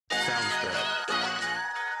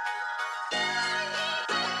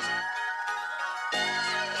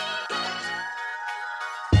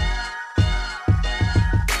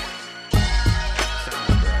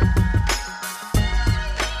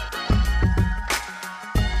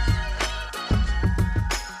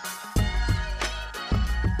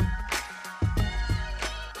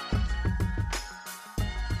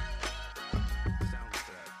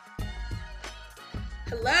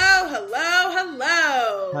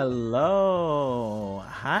Hello.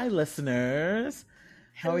 Hi, listeners.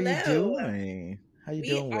 How are you Hello. doing? How you We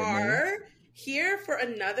doing, Whitney? are here for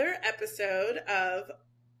another episode of,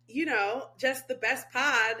 just the best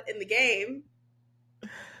pod in the game.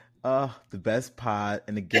 The best pod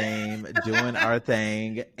in the game, doing our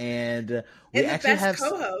thing, and we And the actually best have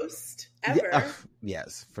co-host yeah, ever.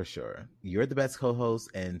 yes, for sure. You're the best co-host,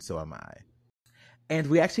 and so am I. And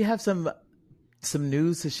we actually have some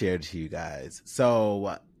news to share to you guys.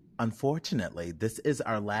 So, unfortunately, this is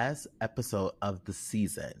our last episode of the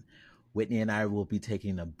season. Whitney and I will be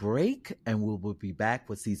taking a break, and we will be back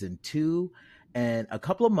with season 2 in a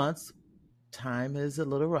couple of months. Time is a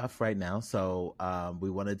little rough right now, so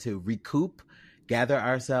we wanted to recoup, gather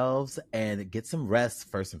ourselves, and get some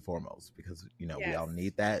rest first and foremost, because we all Yes.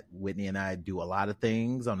 need that. Whitney and I do a lot of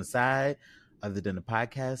things on the side other than the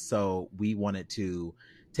podcast, so we wanted to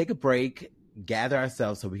take a break, gather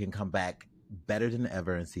ourselves, so we can come back better than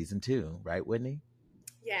ever in season 2, right, Whitney?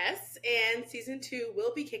 Yes, and season 2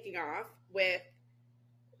 will be kicking off with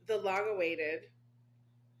the long-awaited,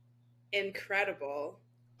 incredible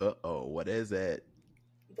What is it?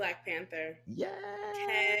 Black Panther. Yeah,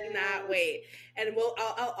 Cannot wait. And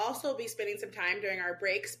I'll also be spending some time during our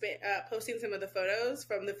break posting some of the photos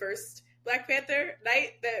from the first Black Panther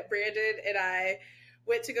night that Brandon and I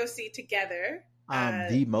went to go see together.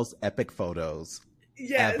 The most epic photos.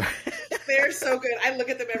 Yes, ever. they're so good. I look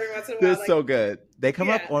at them every once in a They're while. so good. They come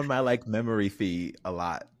up yeah. on my memory feed a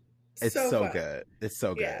lot. It's so fun. good. It's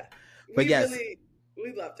so good. Yeah. But yes,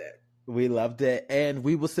 we loved it. we loved it, and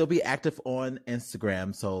we will still be active on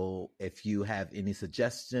Instagram. So if you have any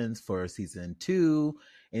suggestions for season 2,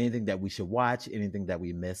 anything that we should watch, anything that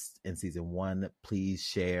we missed in season 1, please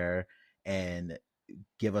share and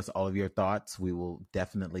give us all of your thoughts. We will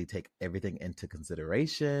definitely take everything into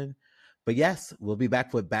consideration. But yes, we'll be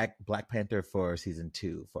back with Black Panther for season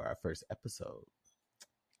 2 for our first episode.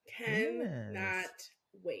 Cannot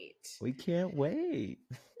wait. We can't wait.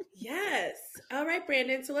 Yes. All right,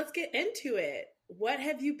 Brandon. So let's get into it. What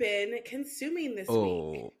have you been consuming this week?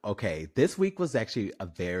 Oh, okay. This week was actually a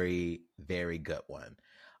very, very good one.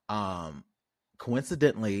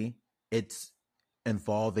 Coincidentally, it's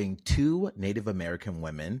involving 2 Native American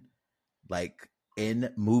women, like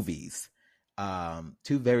in movies.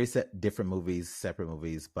 2 very different movies, separate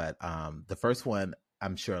movies. But the first one,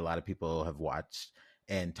 I'm sure a lot of people have watched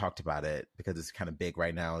and talked about it because it's kind of big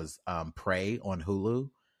right now, is Prey on Hulu.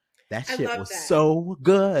 That shit was so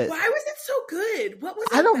good. Why was it so good? What was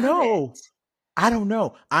it? I don't know. I don't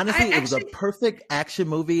know. Honestly, it was a perfect action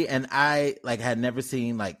movie, and I had never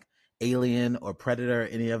seen like Alien or Predator,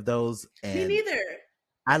 any of those. And me neither.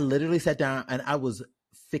 I literally sat down and I was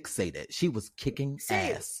fixated. She was kicking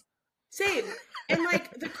ass. Same. And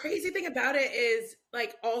like the crazy thing about it is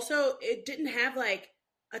like also it didn't have like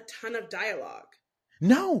a ton of dialogue.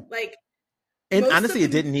 No. And honestly,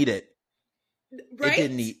 it didn't need it. Right? It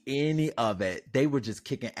didn't need any of it. They were just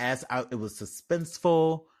kicking ass out. It was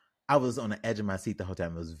suspenseful. I was on the edge of my seat the whole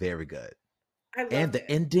time. It was very good. And the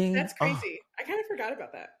ending. That's crazy. I kind of forgot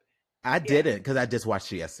about that. I didn't, because I just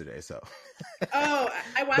watched it yesterday. So. I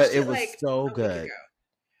watched but it was so good.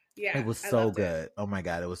 Yeah. It was so good. Oh my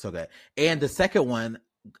God, it was so good. And the second one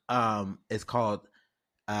is called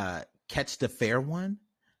Catch the Fair One.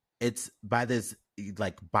 It's by this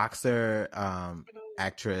like boxer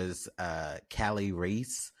actress Callie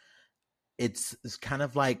Reese. It's kind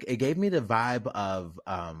of like, it gave me the vibe of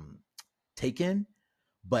Taken,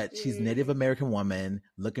 but she's a Native American woman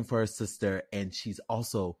looking for her sister, and she's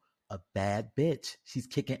also a bad bitch. She's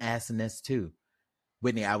kicking ass in this too.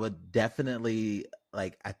 Whitney, I would definitely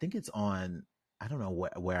I think it's on, I don't know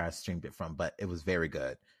where I streamed it from, but it was very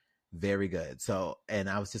good. Very good. So, and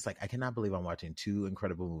I was just like, I cannot believe I'm watching 2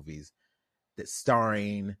 incredible movies that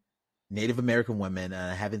starring Native American women. And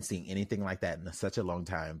I haven't seen anything like that in such a long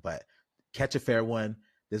time. But Catch a Fair One,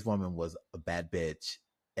 this woman was a bad bitch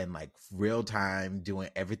in real time, doing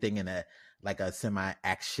everything in a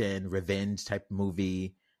semi-action revenge type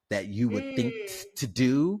movie that you would think to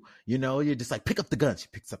do. You're just like, pick up the gun. She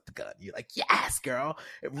picks up the gun. You're like, yes, girl,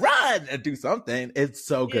 run and do something. It's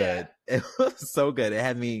so good. Yeah. It was so good. It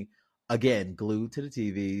had me, again, glued to the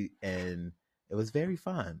TV, and it was very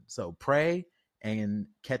fun. So Prey and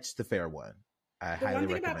Catch the Fair One. I highly recommend.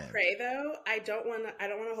 The one thing about Prey, though, I don't want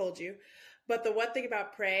to hold you, but the one thing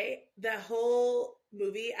about Prey, the whole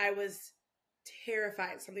movie, I was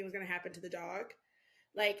terrified something was going to happen to the dog.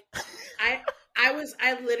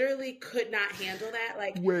 I literally could not handle that.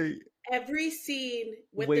 Wait. Every scene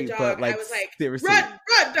with the dog, I was like, seriously. Run,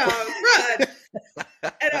 dog, run.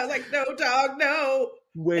 And I was like, no, dog, no.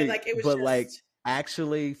 Wait, and it was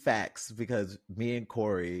Actually, facts, because me and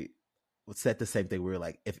Corey said the same thing. We were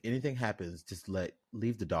like, if anything happens, just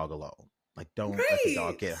leave the dog alone. Like, don't let the dog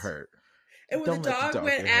Right. get hurt. And when Don't the let the dog dog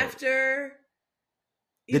went get hurt. after,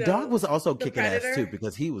 The dog was also the kicking ass too, predator.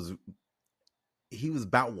 because he was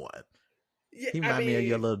about one. Yeah, He I reminded me of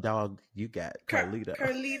your mean, little dog you got, Carlito.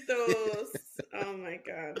 Carlitos. Oh my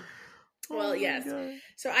god. Well, Oh yes. God.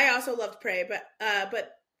 So I also loved Prey, but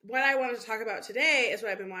what I wanted to talk about today is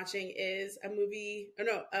what I've been watching is a movie. Or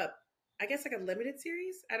no, I guess like a limited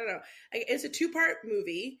series. I don't know. It's a 2-part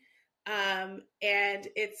movie, and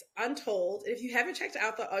it's Untold. And if you haven't checked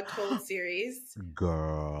out the Untold series,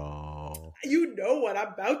 Girl. you know what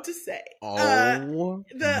I'm about to say. Oh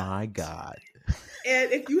my God.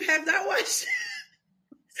 And if you have not watched,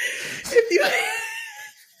 if you.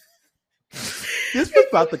 This was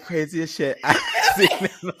about the craziest shit I've seen in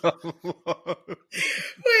a long.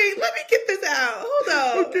 Wait, let me get this out.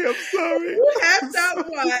 Hold on. Okay, I'm sorry. You have not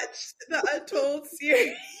watched the Untold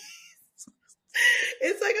series.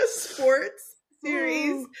 It's like a sports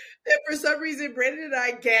series that for some reason Brandon and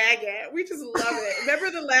I gag at. We just love it. Remember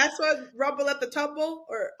the last one, Rumble at the Tumble?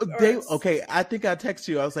 Okay, I think I texted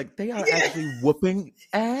you. I was like, they are actually whooping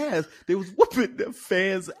ass. They was whooping the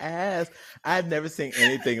fans' ass. I've never seen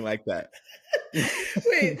anything like that.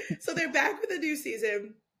 Wait, so they're back with a new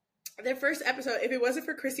season. Their first episode, if it wasn't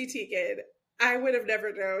for Chrissy Teigen, I would have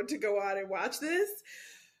never known to go on and watch this.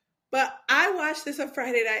 But I watched this on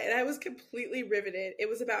Friday night and I was completely riveted. It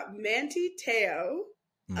was about Manti Te'o,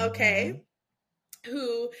 okay,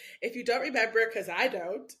 who, if you don't remember, because I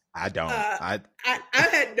don't. I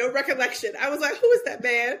had no recollection. I was like, who is that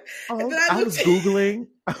man? And then I was Googling.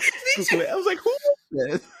 I was like, who is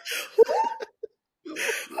this? Who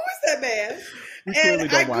is that man? We clearly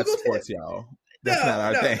don't watch sports, y'all. That's not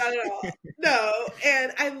our thing. Not at all. No.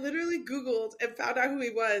 And I literally Googled and found out who he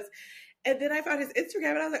was. And then I found his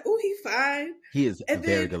Instagram and I was like, oh, he's fine. He is a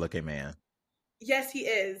very good looking man. Yes, he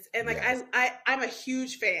is. And like, yes. I'm a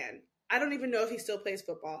huge fan. I don't even know if he still plays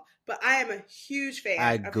football, but I am a huge fan.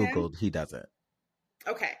 I Googled, he doesn't.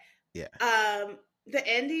 Okay. Yeah. The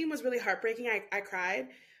ending was really heartbreaking. I cried.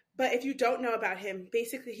 But if you don't know about him,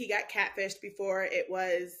 basically he got catfished before it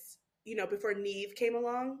was, before Neve came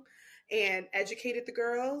along and educated the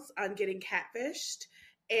girls on getting catfished.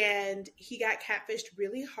 And he got catfished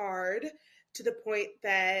really hard to the point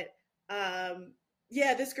that,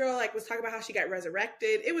 this girl was talking about how she got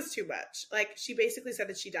resurrected. It was too much. She basically said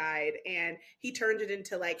that she died and he turned it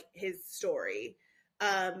into his story.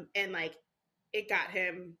 And it got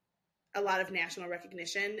him a lot of national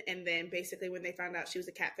recognition. And then basically when they found out she was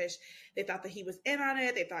a catfish, they thought that he was in on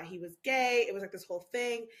it. They thought he was gay. It was this whole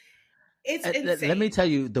thing. It's insane. Let me tell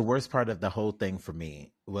you, the worst part of the whole thing for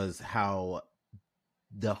me was how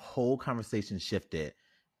the whole conversation shifted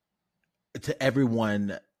to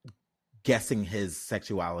everyone guessing his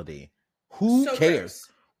sexuality. Who cares? Gross.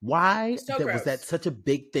 Why was that such a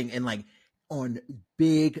big thing? And on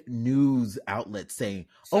big news outlets saying,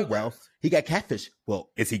 he got catfish. Well,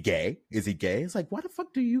 is he gay? Is he gay? It's why the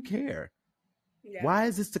fuck do you care? Yeah. Why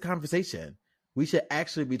is this the conversation? We should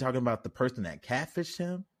actually be talking about the person that catfished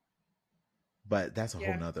him. But that's a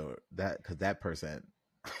whole nother, because that person.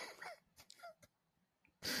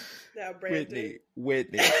 Now, Brandon.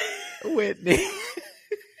 Whitney.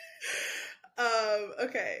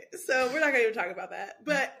 Okay, so we're not going to even talk about that.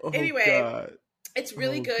 But anyway, it's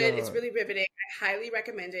really good. God. It's really riveting. I highly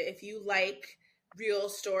recommend it if you like real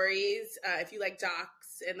stories, if you like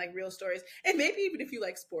docs and real stories, and maybe even if you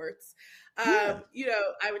like sports. I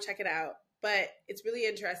would check it out. But it's really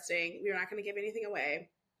interesting. We're not going to give anything away.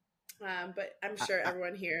 But I'm sure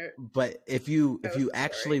everyone here. But if you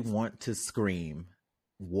actually want to scream,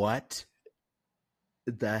 what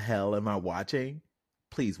the hell am I watching?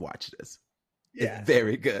 Please watch this. Yeah. It's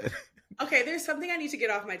very good. Okay, there's something I need to get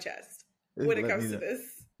off my chest when it comes to this.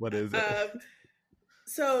 What is it?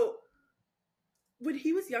 So when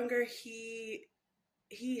he was younger, his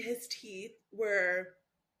teeth were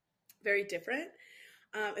very different.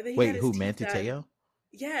 And then Manti Te'o?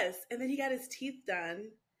 Yes, and then he got his teeth done,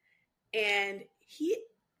 and he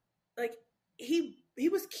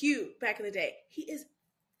was cute back in the day. He is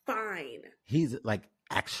fine. He's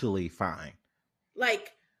actually fine.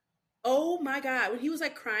 Oh my God. When he was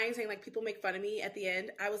crying, saying people make fun of me at the end,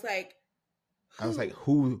 I was like, who? I was like,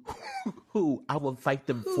 who? I will fight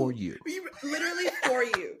them for you. Literally for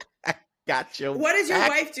you. I got you. What is your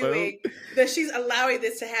wife doing that she's allowing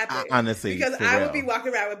this to happen? Honestly. Because I would be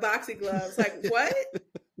walking around with boxing gloves. What?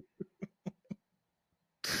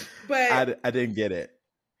 But I didn't get it.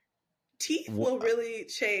 Teeth will really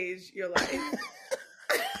change your life.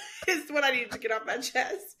 is what I needed to get off my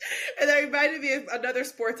chest. And that reminded me of another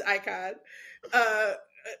sports icon,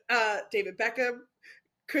 David Beckham,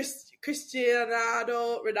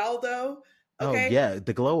 Cristiano Ronaldo. Oh Okay, yeah,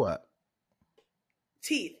 the glow up.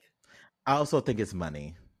 teeth. I also think it's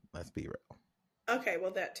money. Let's be real. Okay,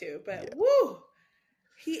 well that too, but Yeah. woo,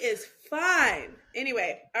 he is fine.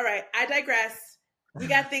 Anyway, all right, I digress. We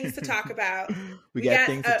got things to talk about. we got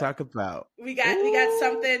things to talk about. We got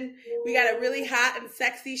something. We got a really hot and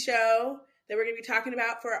sexy show that we're going to be talking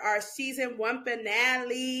about for our season 1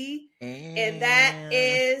 finale, and that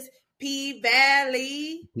is P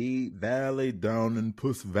Valley. P Valley down in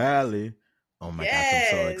Puss Valley. Oh my gosh, I'm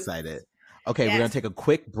so excited. Okay, we're going to take a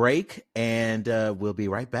quick break, and we'll be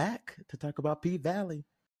right back to talk about P Valley.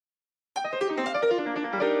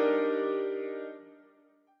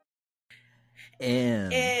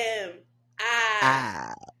 M-I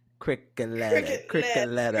cricket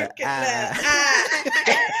letter I.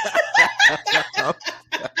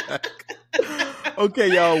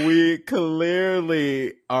 Okay, y'all, we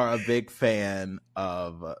clearly are a big fan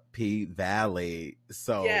of P Valley,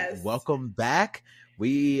 so welcome back.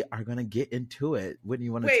 We are gonna get into it. Wouldn't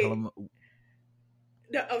you want to tell them?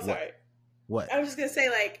 No, I'm sorry. What? I was just gonna say,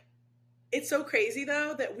 like, it's so crazy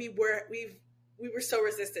though that we were so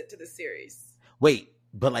resistant to the series. Wait,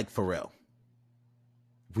 but like for real,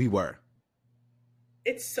 we were.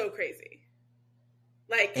 It's so crazy.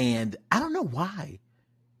 Like, and I don't know why.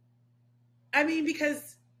 I mean,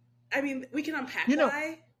 because we can unpack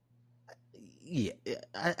why. Yeah,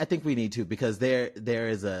 I think we need to, because there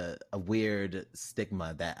is a weird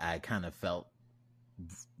stigma that I kind of felt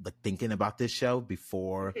like thinking about this show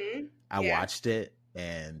before I watched it,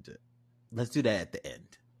 and let's do that at the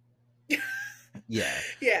end. Yeah.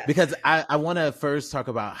 Because I want to first talk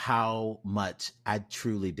about how much I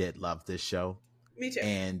truly did love this show. Me too.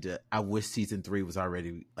 And I wish season 3 was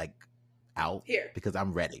already like out here, because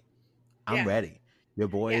I'm ready. I'm ready. Your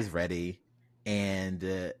boy is ready.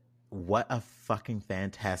 And what a fucking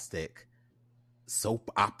fantastic soap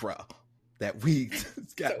opera that we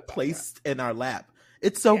got placed in our lap.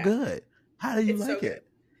 It's so good. How do you like it?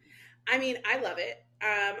 I mean, I love it.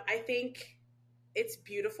 I think it's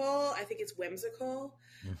beautiful. I think it's whimsical.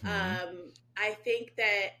 I think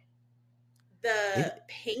that the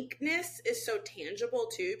pinkness is so tangible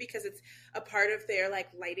too, because it's a part of their like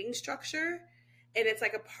lighting structure, and it's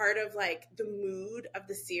like a part of like the mood of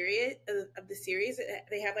the series.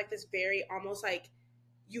 They have like this very almost like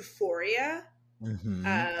euphoria.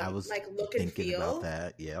 I was like look and feel about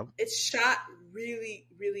that. Yeah, it's shot really,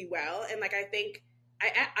 really well, and like I think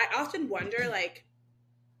I often wonder like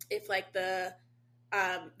if like the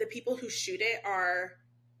people who shoot it are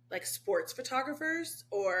like sports photographers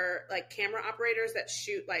or like camera operators that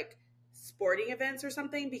shoot like sporting events or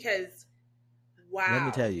something, because wow. Let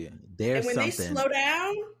me tell you, there's when something. They slow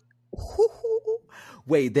down.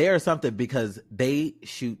 Wait, there's something, because they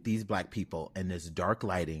shoot these black people in this dark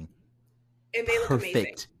lighting, and they look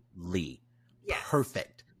perfectly. Amazing. Yes.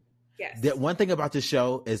 Perfect. Yes. The one thing about this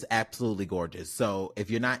show is absolutely gorgeous. So if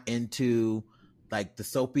you're not into like the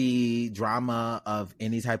soapy drama of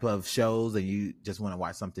any type of shows and you just want to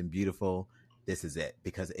watch something beautiful, this is it,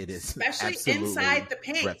 because it is especially absolutely inside the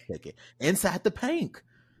pink. Breathtaking. Inside the pink.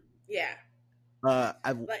 Yeah.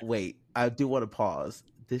 Wait, I do want to pause.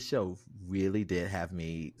 This show really did have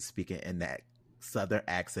me speaking in that southern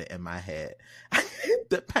accent in my head.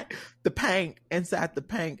 the pink, inside the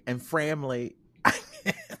pink, and Framley.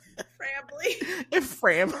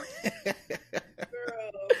 Framley.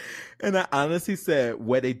 Girl. And I honestly said,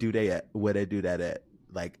 where they do that at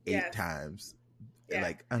like 8 times. Yeah.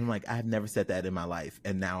 Like, I'm like, I've never said that in my life,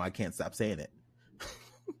 and now I can't stop saying it.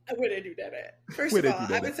 Where they do that at? First of all,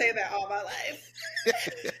 I've been saying that all my life.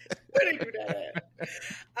 Where they do that at?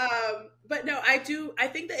 But no, I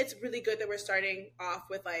think that it's really good that we're starting off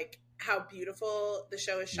with like how beautiful the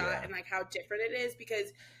show is shot and like how different it is,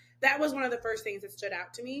 because that was one of the first things that stood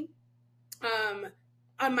out to me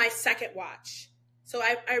on my second watch. So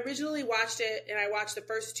I originally watched it, and I watched the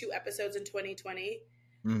first 2 episodes in 2020.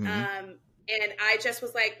 And I just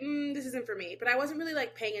was like, this isn't for me. But I wasn't really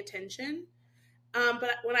like paying attention.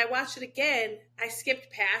 But when I watched it again, I skipped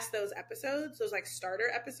past those episodes, those like starter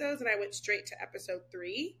episodes, and I went straight to episode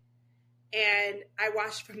 3. And I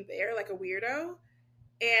watched from there like a weirdo.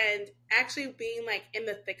 And actually being like in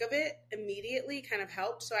the thick of it immediately kind of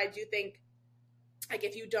helped. So I do think like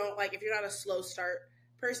if you're not a slow start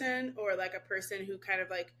person, or like a person who kind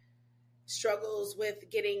of like struggles with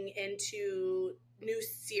getting into new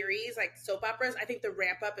series like soap operas, I think the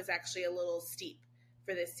ramp up is actually a little steep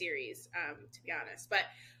for this series, to be honest. But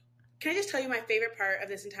can I just tell you my favorite part of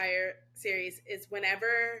this entire series is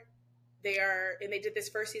whenever they are, and they did this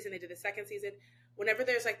first season, they did the second season, whenever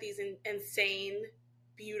there's like these insane,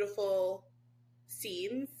 beautiful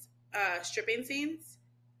scenes, stripping scenes,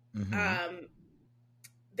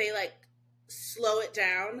 they like slow it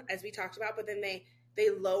down as we talked about, but then they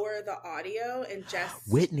lower the audio and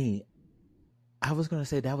just Whitney, I was gonna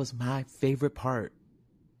say that was my favorite part.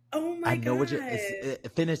 Oh my god! I know what you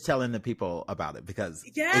finish telling the people about it because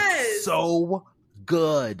yes, it's so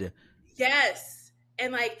good. Yes,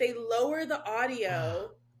 and like they lower the audio,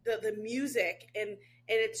 the music, and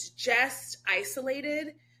it's just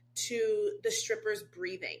isolated to the strippers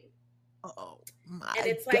breathing. Oh my and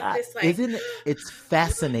it's God. Like this, like isn't it? It's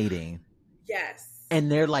fascinating. Yes.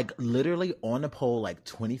 And they're like literally on a pole, like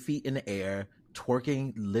 20 feet in the air,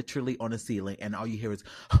 twerking literally on the ceiling, and all you hear is,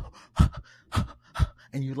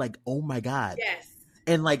 and you're like, oh my God. Yes.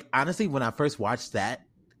 And like, honestly, when I first watched that,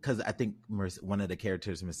 because I think one of the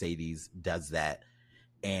characters, Mercedes, does that.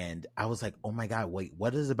 And I was like, oh my God, wait,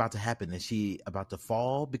 what is about to happen? Is she about to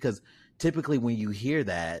fall? Because typically when you hear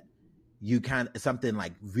that, you something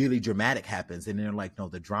like really dramatic happens. And they're like, no,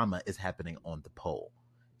 the drama is happening on the pole.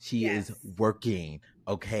 She is working,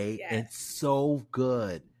 okay? Yes. And it's so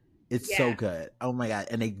good. It's so good. Oh my God.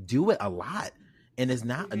 And they do it a lot. And it's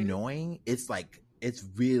not annoying. It's like, it's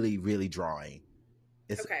really, really drawing.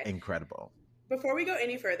 It's incredible. Before we go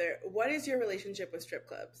any further, what is your relationship with strip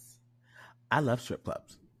clubs? I love strip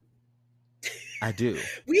clubs. I do.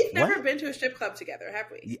 We've never been to a strip club together, have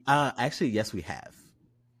we? Actually, yes, we have.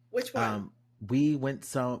 Which one? We went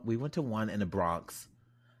to one in the Bronx.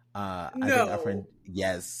 I think our friend,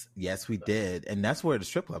 yes, we did, and that's where the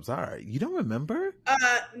strip clubs are. You don't remember?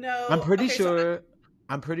 No. I'm pretty sure.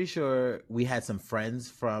 I'm pretty sure we had some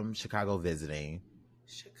friends from Chicago visiting.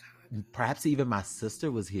 Perhaps even my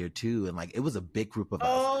sister was here too, and like it was a big group of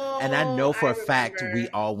us. And I know for a fact we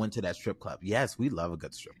all went to that strip club. Yes, we love a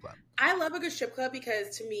good strip club. I love a good strip club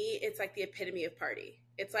because to me, it's like the epitome of party.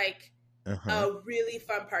 It's like a really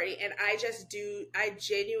fun party, and I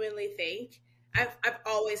genuinely think. I've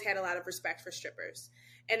always had a lot of respect for strippers.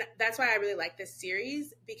 And that's why I really like this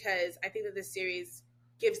series, because I think that this series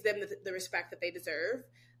gives them the respect that they deserve.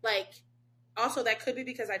 Like, also that could be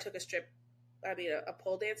because I took a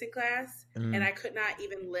pole dancing class, and I could not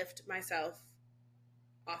even lift myself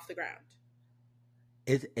off the ground.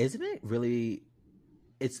 Isn't it really,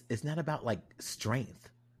 it's not about like strength.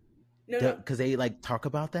 No. Because they like talk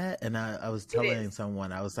about that. And I was telling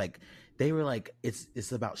someone, I was like, they were like,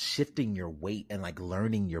 it's about shifting your weight and like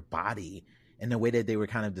learning your body, and the way that they were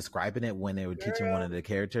kind of describing it when they were teaching one of the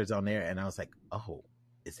characters on there. And I was like, oh,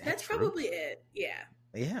 is that That's true? Probably it. Yeah.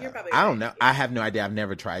 Yeah. You're probably I don't know. I have no idea. I've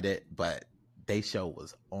never tried it, but they show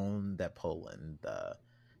was on that pole in the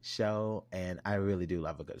show. And I really do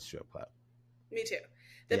love a good strip club. Me too.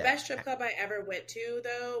 The best strip club I ever went to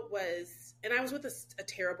though was, and I was with a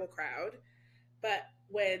terrible crowd, but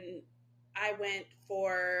when I went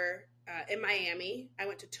for, in Miami, I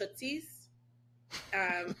went to Tootsie's.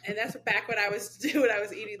 And that's back when I was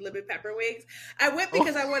eating lemon pepper wings. I went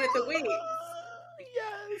because I wanted the wings.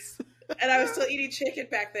 Yes. And I was still eating chicken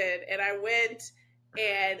back then. And I went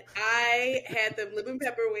and I had them lemon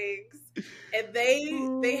pepper wings. And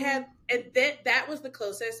they had, and that was the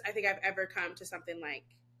closest I think I've ever come to something like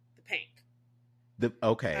the Pink.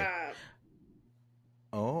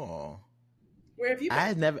 Where have you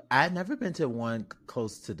been? I had never been to one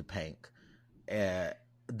close to the Pink.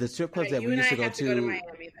 The strip clubs that we used to go to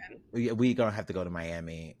Miami then. We gonna have to go to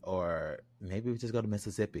Miami, or maybe we just go to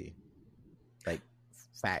Mississippi. Like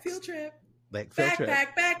facts. Field trip. Like field trip.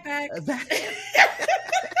 Backpack.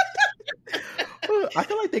 I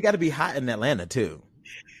feel like they got to be hot in Atlanta too.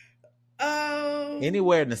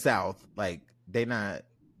 Anywhere in the South, like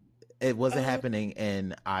it wasn't happening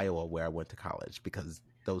in Iowa where I went to college because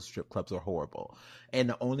those strip clubs are horrible. And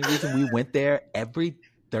the only reason we went there every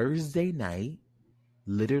Thursday night,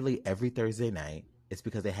 literally every Thursday night, is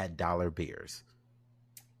because they had dollar beers.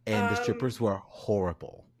 And the strippers were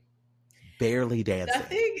horrible. Barely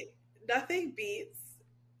dancing. Nothing beats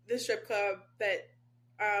the strip club that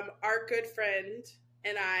our good friend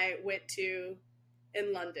and I went to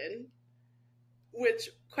in London, which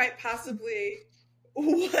quite possibly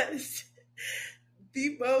was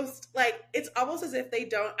the most, like, it's almost as if they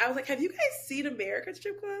don't. I was like, have you guys seen American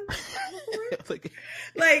strip clubs?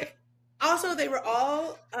 like, also they were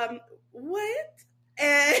all, what?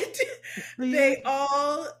 And they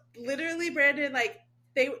all literally, Brandon, like,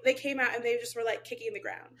 they came out and they just were like kicking the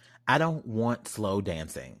ground. I don't want slow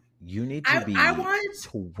dancing. You need to be I want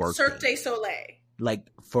Cirque du Soleil. Like,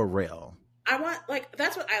 for real. I want, like,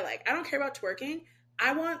 that's what I like. I don't care about twerking.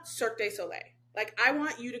 I want Cirque du Soleil. Like, I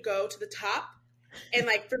want you to go to the top and,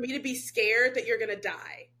 like, for me to be scared that you're going to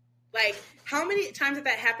die. Like, how many times did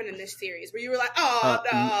that happen in this series where you were like, oh,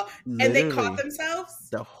 no, and they caught themselves?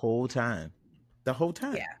 The whole time. The whole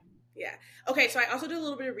time. Yeah. Yeah. Okay, so I also did a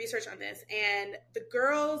little bit of research on this, and the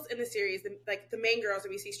girls in the series, the main girls that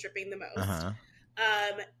we see stripping the most,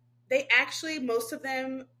 they actually, most of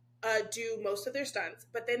them do most of their stunts,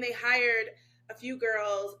 but then they hired a few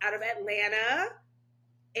girls out of Atlanta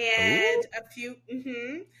and a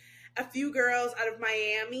few girls out of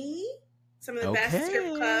Miami, some of the best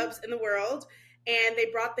strip clubs in the world, and they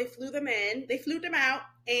flew them out,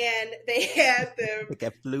 and they had them. They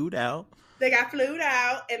got flued out. They got flued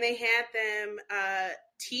out, and they had them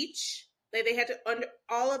teach. Like, they had to,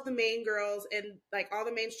 all of the main girls and, like, all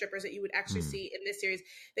the main strippers that you would actually see in this series,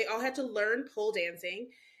 they all had to learn pole dancing.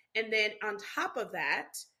 And then on top of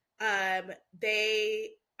that, they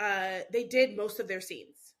did most of their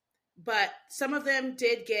scenes. But some of them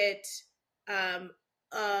did get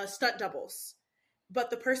stunt doubles. But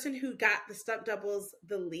the person who got the stunt doubles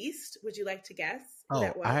the least, would you like to guess who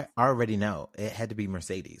that was? I already know. It had to be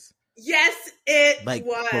Mercedes. Yes, it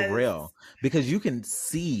was. For real. Because you can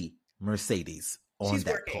see Mercedes on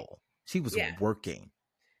that pole. She was working.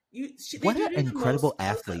 What an incredible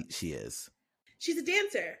athlete she is. She's a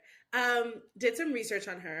dancer. Did some research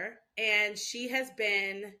on her, and she has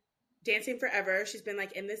been dancing forever. She's been,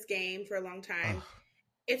 like, in this game for a long time.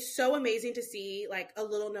 It's so amazing to see, like, a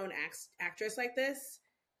little known actress like this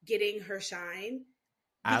getting her shine.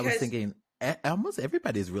 I was thinking almost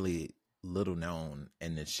everybody is really little known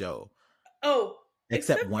in this show. Oh,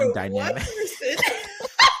 except one dynamic.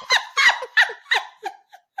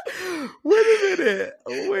 Wait a minute.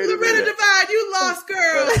 Loretta Devine, you lost,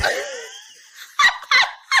 girl.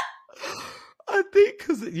 I think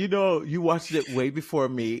because, you watched it way before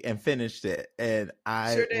me and finished it. And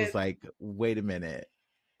I was like, wait a minute.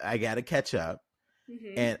 I got to catch up.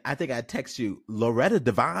 Mm-hmm. And I think I text you, Loretta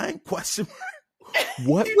Devine? ?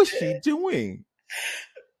 What was she doing?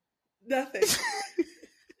 Nothing.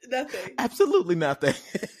 Nothing. Absolutely nothing.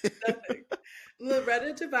 Nothing.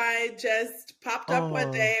 Loretta Devine just popped up one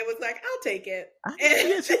day and was like, I'll take it.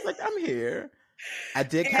 She's like, I'm here. I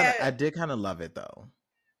did kind of love it though.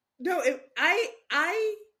 No,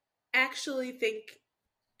 I actually think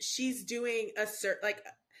she's doing a like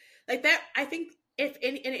that. I think if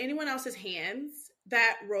in anyone else's hands,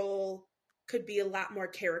 that role could be a lot more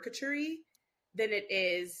caricature-y than it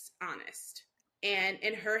is honest. And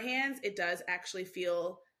in her hands, it does actually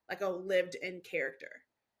feel like a lived-in character.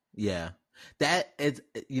 Yeah. That is,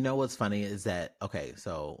 what's funny is that, okay,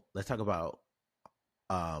 so let's talk about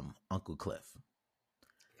Uncle Cliff.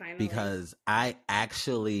 Finally. Because I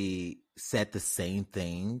actually said the same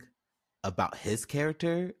thing about his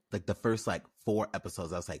character. Like, the first, 4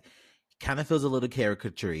 episodes, I was like, he kind of feels a little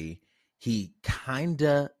caricature-y. He kind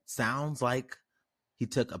of sounds like he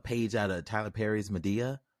took a page out of Tyler Perry's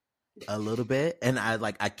Madea a little bit. And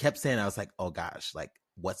I kept saying, I was like, oh gosh,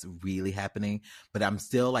 what's really happening? But I'm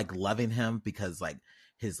still loving him because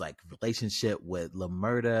his relationship with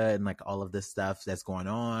LaMurda and all of this stuff that's going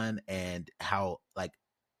on, and how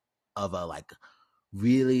of a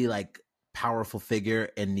really powerful figure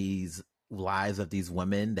in these lives of these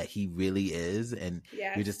women that he really is, and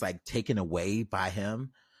you're just taken away by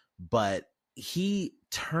him. But he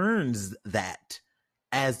turns that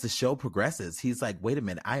as the show progresses. He's like, wait a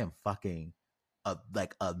minute, I am fucking a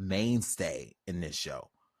mainstay in this show,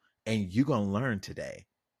 and you're gonna learn today.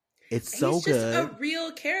 It's so good. He's just a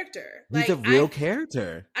real character. He's a real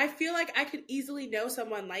character. I feel like I could easily know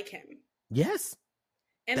someone like him. Yes.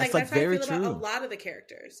 And that's how I feel about a lot of the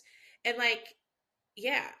characters. And I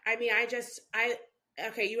mean,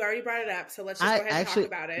 okay, you already brought it up, so let's just go ahead and talk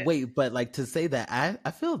about it. Wait, but to say that,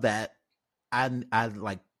 I feel that I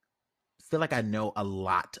feel like I know a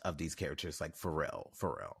lot of these characters, for real.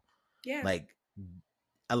 Yeah.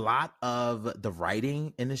 A lot of the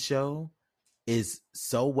writing in the show is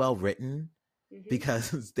so well written,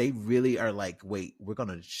 because they really are wait, we're going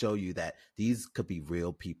to show you that these could be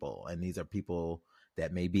real people, and these are people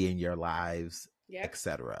that may be in your lives,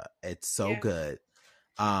 etc. It's so good.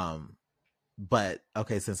 But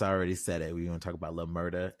okay, since I already said it, we want to talk about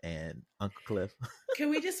LaMurda and Uncle Cliff. Can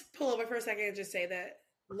we just pull over for a second and just say that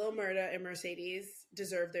LaMurda and Mercedes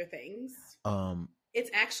deserve their things? It's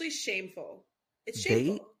actually shameful. It's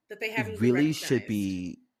shameful that they haven't really should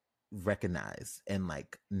be recognized and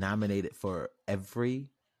nominated for every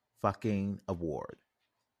fucking award.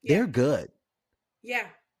 Yeah. They're good. Yeah.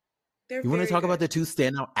 You want to talk about the 2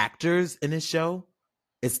 standout actors in this show?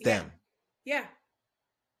 It's them. Yeah.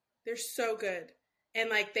 They're so good. And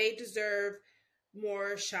they deserve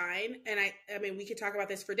more shine. And I mean, we could talk about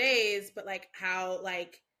this for days, but like how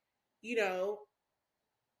like, you know,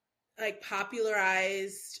 like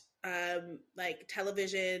popularized like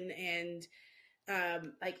television and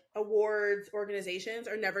like awards organizations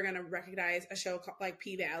are never going to recognize a show like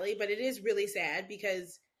P-Valley, but it is really sad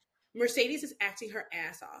because Mercedes is acting her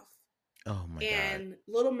ass off. Oh my God. And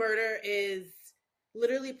Little Murder is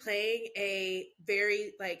literally playing a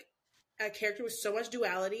very like a character with so much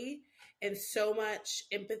duality and so much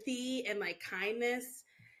empathy and like kindness,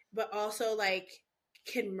 but also like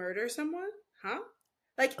can murder someone, huh?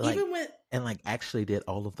 Like even with and like actually did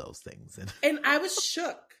all of those things. and I was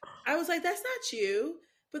shook. I was like, that's not you.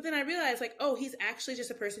 But then I realized like, oh, he's actually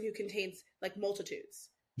just a person who contains like multitudes.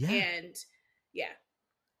 Yeah. And yeah.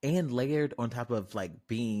 And layered on top of like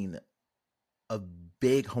being a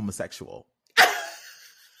big homosexual.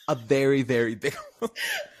 A very, very big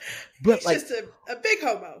but he's like just a big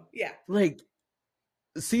homo. Yeah. Like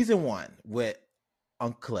season 1 with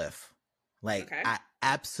Uncle Cliff. Like okay. I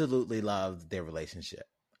absolutely loved their relationship.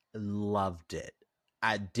 Loved it.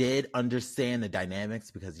 I did understand the dynamics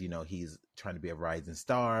because, you know, he's trying to be a rising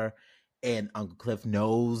star and Uncle Cliff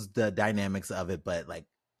knows the dynamics of it. But like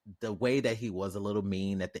the way that he was a little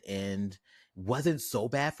mean at the end wasn't so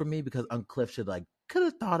bad for me because Uncle Cliff could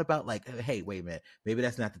have thought about like, hey, wait a minute, maybe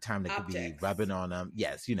that's not the time that could be rubbing on them.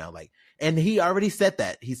 Yes, you know, like, and he already said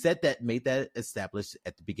that. He said that, made that established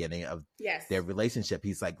at the beginning of their relationship.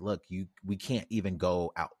 He's like, look, we can't even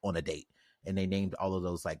go out on a date. And they named all of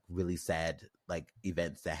those like really sad like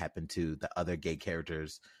events that happened to the other gay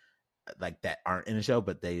characters like that aren't in the show,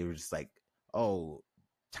 but they were just like, oh,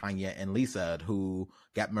 Tanya and Lisa who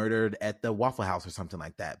got murdered at the Waffle House or something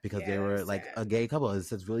like that because they were like a gay couple. It's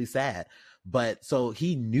just really sad. But so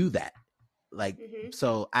he knew that. Like,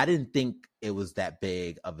 so I didn't think it was that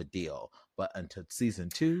big of a deal. But until season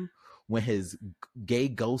 2, when his gay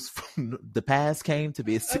ghost from the past came to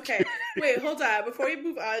be a security. Okay, wait, hold on. Before you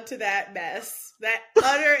move on to that mess, that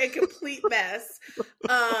utter and complete mess,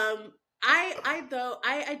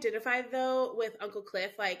 I identified though with Uncle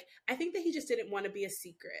Cliff. Like, I think that he just didn't want to be a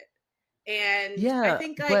secret. And I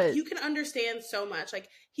think like you can understand so much. Like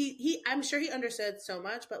he I'm sure he understood so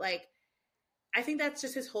much, but like I think that's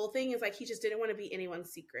just his whole thing is like he just didn't want to be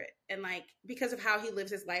anyone's secret. And like because of how he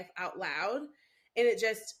lives his life out loud. And it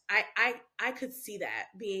just I could see that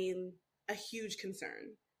being a huge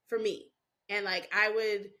concern for me. And like I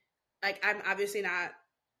would like I'm obviously not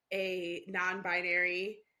a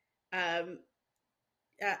non-binary and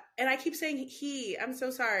I keep saying he. I'm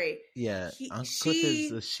so sorry. Yeah, Cliff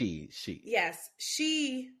is a she. Yes,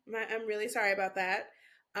 she. I'm really sorry about that.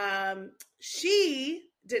 She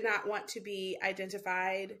did not want to be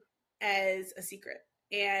identified as a secret,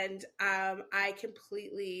 and I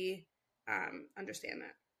completely understand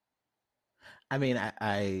that. I mean,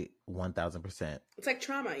 I 1000%. It's like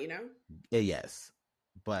trauma, you know. Yes,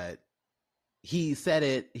 but he said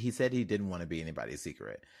it. He said he didn't want to be anybody's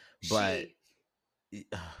secret, but.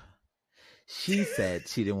 She said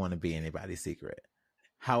she didn't want to be anybody's secret.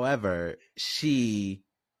 However, she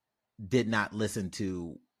did not listen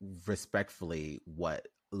to respectfully what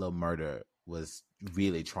Lil Murder was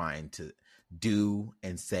really trying to do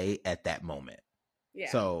and say at that moment. Yeah.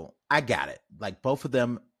 So I got it. Like both of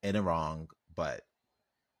them in the wrong, but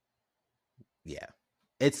yeah,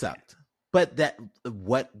 it sucked. But that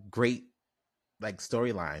what great like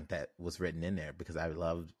storyline that was written in there because I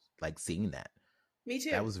loved like seeing that. Me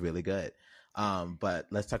too. That was really good. But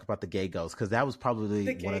let's talk about the gay ghost because that was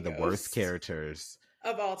probably one of the worst characters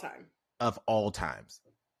of all time. Of all times.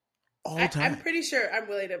 I'm pretty sure I'm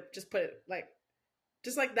willing to just put it like,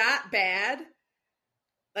 just like not bad,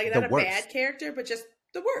 like not a bad character, but just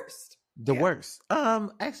the worst. The worst.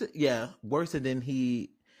 Actually, yeah, worse. And then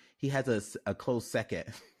he has a close second.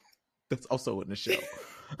 That's also in the show.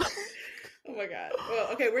 Oh my God.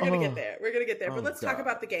 Well, okay, we're gonna get there. We're gonna get there, but let's talk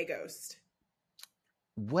about the gay ghost.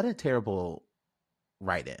 What a terrible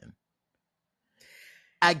write-in.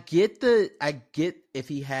 I get if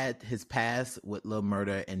he had his past with Lil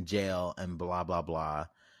Murder in jail and blah blah blah.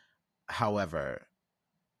 However,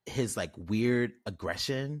 his like weird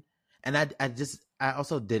aggression, and I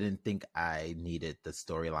also didn't think I needed the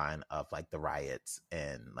storyline of like the riots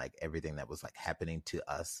and like everything that was like happening to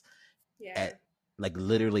us at like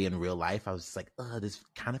literally in real life. I was just like, this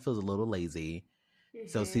kind of feels a little lazy. Mm-hmm.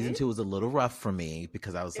 So season 2 was a little rough for me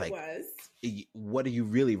because I was like, what are you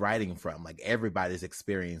really writing from? Like everybody's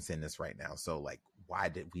experiencing this right now. So like, why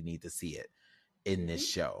did we need to see it in this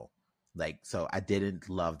show? Like, so I didn't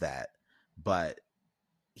love that, but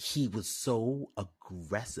he was so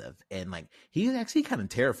aggressive and like, he actually kind of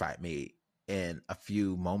terrified me in a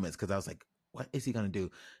few moments. Cause I was like, what is he gonna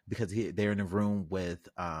do? Because they're in a room with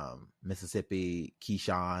Mississippi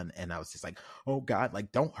Keyshawn, and I was just like, oh God,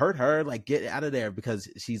 like don't hurt her, like get out of there, because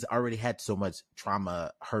she's already had so much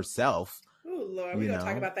trauma herself. Oh Lord, we're gonna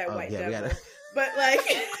talk about that white devil. Gotta... But like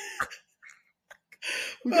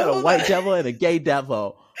we got a white devil and a gay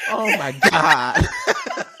devil. Oh my God.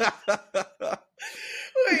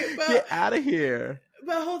 Wait, but, get out of here.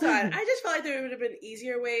 But hold on. I just felt like there would have been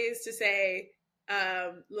easier ways to say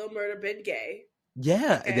Lil Murda been gay.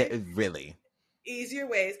 Yeah, really. Easier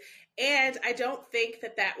ways. And I don't think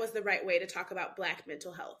that was the right way to talk about Black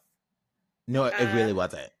mental health. No, it really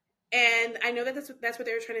wasn't. And I know that that's what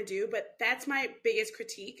they were trying to do, but that's my biggest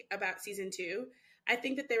critique about season 2. I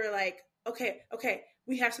think that they were like, okay,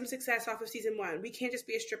 we have some success off of season 1. We can't just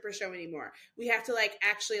be a stripper show anymore. We have to like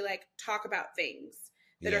actually like talk about things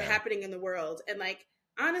that are happening in the world. And like,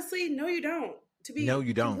 honestly, no, you don't. To be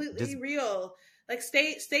completely real, like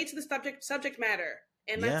stay to the subject matter,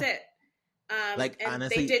 and that's it. Like and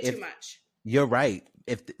honestly, they did too much. You're right.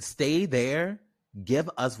 If stay there, give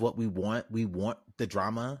us what we want. We want the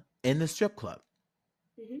drama in the strip club.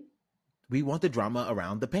 Mm-hmm. We want the drama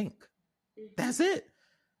around the pink. Mm-hmm. That's it.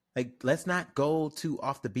 Like, let's not go too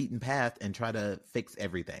off the beaten path and try to fix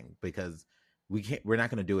everything, because we're not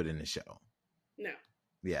going to do it in the show. No.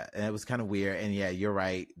 Yeah. And it was kind of weird. And yeah, you're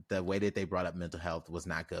right. The way that they brought up mental health was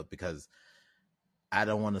not good, because I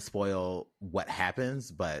don't want to spoil what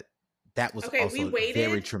happens, but that was also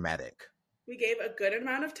very traumatic. We gave a good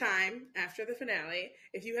amount of time after the finale.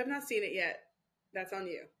 If you have not seen it yet, that's on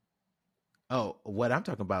you. Oh, what I'm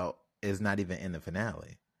talking about is not even in the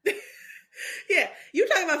finale. Yeah, you're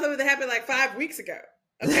talking about something that happened like 5 weeks ago.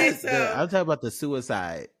 Okay, so I'm talking about the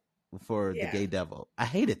suicide for the gay devil. I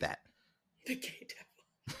hated that. The gay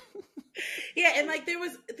devil. Yeah, and like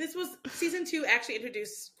this was season 2 actually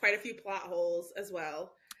introduced quite a few plot holes as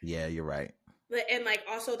well. Yeah, you're right. And like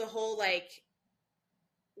also the whole like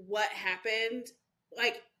what happened,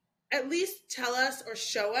 like at least tell us or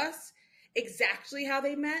show us exactly how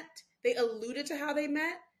they met. They alluded to how they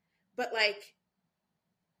met, but like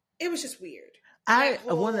it was just weird. I'm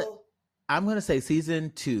gonna say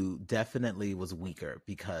season 2 definitely was weaker,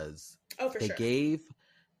 because they gave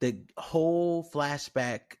the whole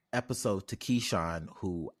flashback episode to Keyshawn,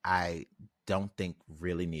 who I don't think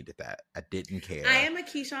really needed that. I didn't care. I am a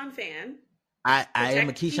Keyshawn fan. I am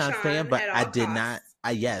a Keyshawn fan, but I did not.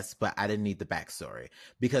 But I didn't need the backstory,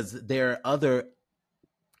 because there are other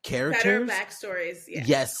characters. Better backstories. Yeah.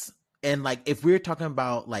 Yes. And like, if we're talking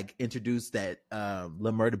about like introduce that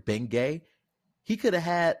Lil Murda been gay, he could have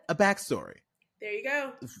had a backstory. There you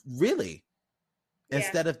go. Really? Yeah.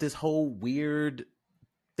 Instead of this whole weird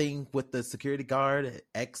thing with the security guard,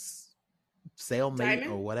 ex-sailmate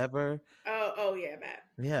Diamond? Or whatever. Oh yeah, Matt.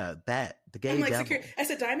 Yeah, the gay I'm like, devil. I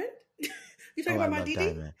said Diamond? You talking about my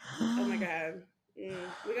DD? Oh my God.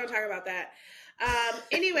 We're going to talk about that.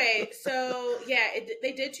 Anyway, so yeah,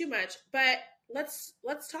 they did too much, but let's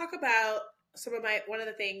talk about one of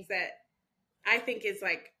the things that I think is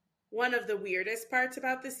like one of the weirdest parts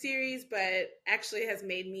about this series, but actually has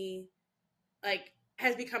made me like,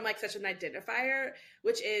 has become like such an identifier,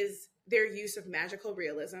 which is their use of magical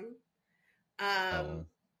realism.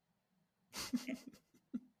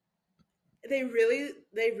 They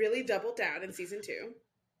really doubled down in season 2.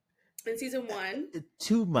 In season 1,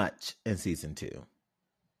 too much in season 2.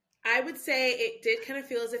 I would say it did kind of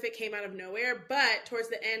feel as if it came out of nowhere, but towards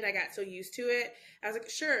the end, I got so used to it. I was like,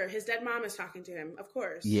 sure, his dead mom is talking to him, of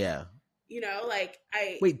course. Yeah. You know, like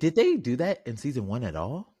Wait, did they do that in season 1 at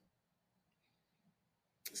all?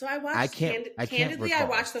 So I watched. Candidly, I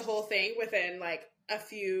watched the whole thing within like a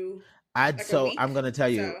few. I'm going to tell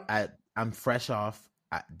you, I'm fresh off.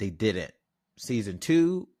 They didn't. Season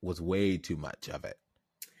 2 was way too much of it.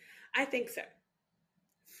 I think so.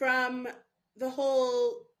 From the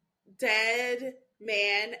whole dead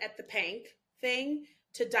man at the Pank thing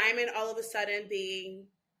to Diamond all of a sudden being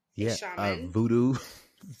a shaman. Voodoo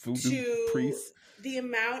to priest. The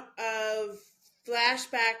amount of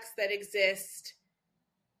flashbacks that exist,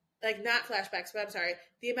 like not flashbacks, but I'm sorry,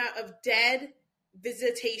 the amount of dead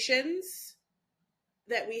visitations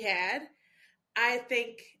that we had, I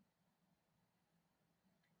think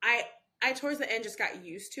I towards the end just got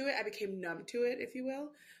used to it. I became numb to it, if you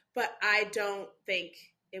will. But I don't think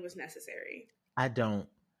it was necessary. I don't.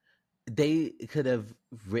 They could have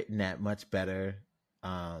written that much better.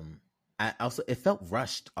 It felt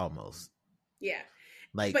rushed almost. Yeah.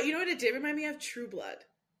 Like, but you know what it did remind me of? True Blood.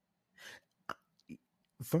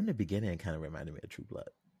 From the beginning, it kind of reminded me of True Blood.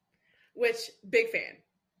 Which, big fan.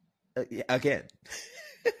 Again.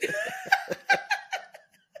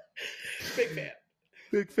 Big fan.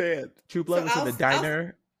 Big fan. True Blood was in the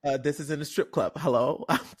diner. This is in a strip club. Hello.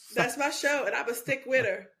 That's my show, and I'm a stick with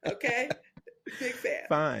her. Okay, big fan.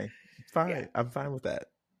 Fine. Yeah. I'm fine with that.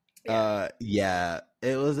 Yeah.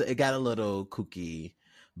 It got a little kooky,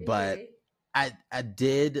 but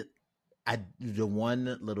the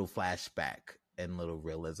one little flashback and little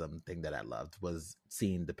realism thing that I loved was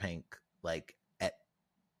seeing the Pynk like at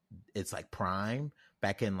it's like prime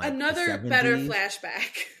back in like another better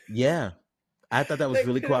flashback. Yeah, I thought that was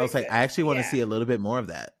really cool. I was like, I actually want to see a little bit more of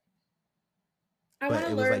that. I want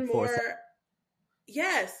to learn more.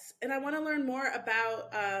 Yes, and I want to learn more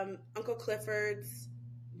about Uncle Clifford's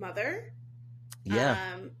mother. Yeah.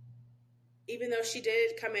 Even though she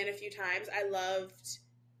did come in a few times,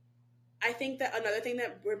 I think that another thing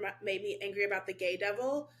that made me angry about the Gay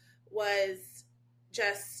Devil was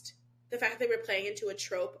just the fact that they were playing into a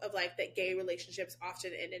trope of like that gay relationships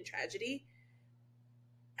often end in tragedy.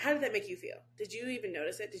 How did that make you feel? Did you even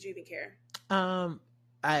notice it? Did you even care?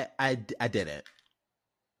 I didn't,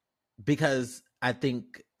 because I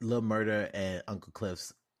think Lil Murder and Uncle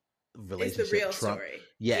Cliff's relationship is the real story.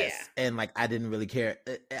 Yes, yeah. And like I didn't really care.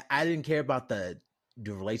 I didn't care about the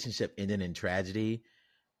relationship ending in tragedy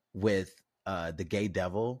with the Gay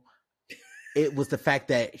Devil. It was the fact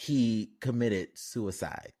that he committed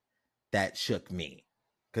suicide that shook me,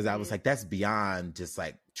 because I was like, that's beyond just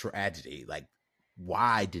like tragedy. Like,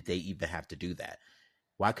 why did they even have to do that?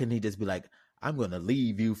 Why couldn't he just be like, I'm going to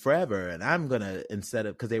leave you forever, and I'm going to, instead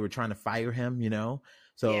of, because they were trying to fire him, you know?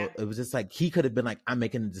 So it was just like, he could have been like, I'm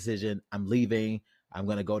making a decision, I'm leaving, I'm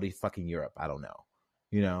going to go to fucking Europe. I don't know.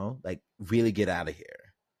 You know, like really get out of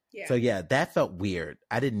here. Yeah. So yeah, that felt weird.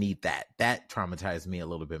 I didn't need that. That traumatized me a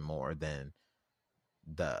little bit more than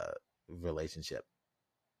the relationship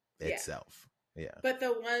itself. Yeah. But the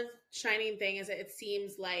one shining thing is that it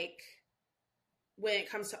seems like when it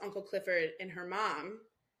comes to Uncle Clifford and her mom,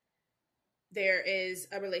 there is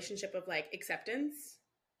a relationship of like acceptance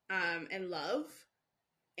and love,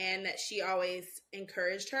 and that she always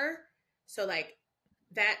encouraged her. So like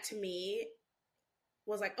that to me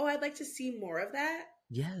was like, oh, I'd like to see more of that.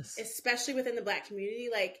 Yes. Especially within the Black community.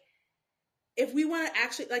 Like, if we want to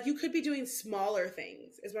actually, like, you could be doing smaller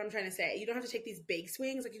things, is what I'm trying to say. You don't have to take these big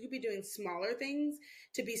swings. Like, you could be doing smaller things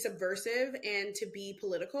to be subversive and to be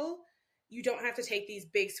political. You don't have to take these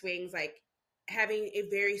big swings, like having a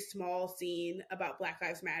very small scene about Black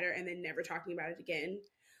Lives Matter and then never talking about it again.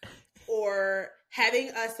 Or having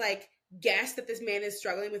us, like, guess that this man is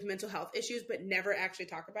struggling with mental health issues but never actually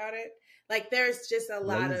talk about it. Like, there's just a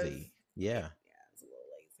lot of... Yeah. It's a little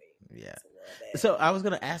lazy. Yeah. So I was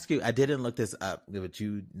going to ask you, I didn't look this up, but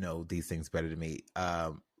you know these things better than me.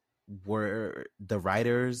 Were the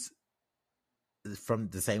writers from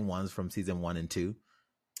the same ones from season 1 and 2?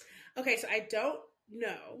 Okay, so I don't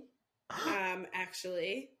know.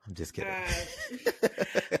 Actually, I'm just kidding.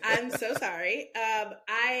 I'm so sorry.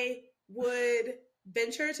 I would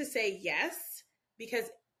venture to say yes, because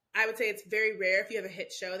I would say it's very rare if you have a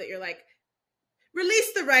hit show that you're like,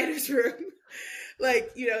 release the writer's room.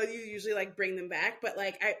 Like, you know, you usually like bring them back, but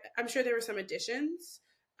like I'm sure there were some additions.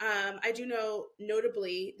 I do know,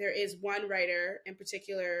 notably, there is one writer in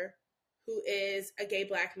particular who is a gay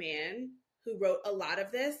Black man who wrote a lot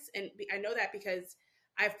of this, and I know that because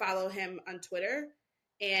I follow him on Twitter,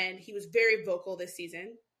 and he was very vocal this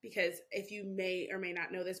season. Because if you may or may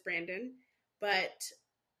not know this, Brandon, but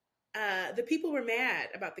the people were mad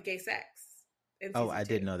about the gay sex. Oh, I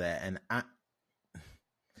didn't know that, and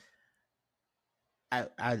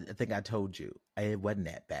I think I told you it wasn't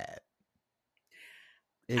that bad.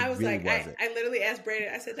 I was really like, I literally asked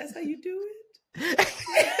Brandon. I said, "That's how you do it."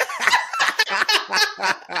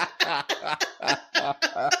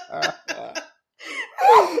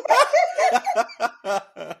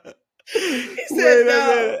 He said,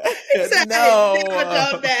 "No, he said, no, I ain't never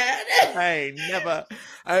done that. I ain't never."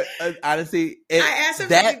 I honestly, I asked him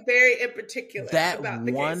something very in particular that about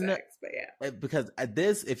the one, gay sex, but yeah, because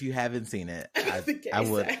this, if you haven't seen it, I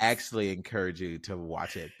would actually encourage you to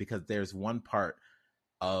watch it, because there's one part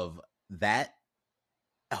of that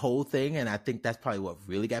whole thing, and I think that's probably what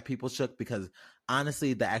really got people shook, because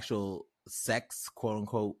honestly, the actual sex, quote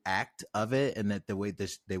unquote, act of it, and that the way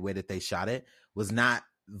that they shot it was not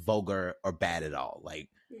vulgar or bad at all. Like,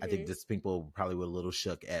 I think just people probably were a little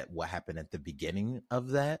shook at what happened at the beginning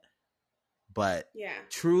of that, but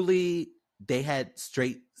truly they had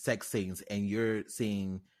straight sex scenes, and you're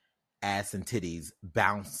seeing ass and titties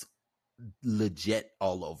bounce legit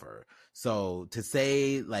all over. So to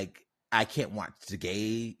say like I can't watch the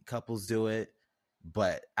gay couples do it,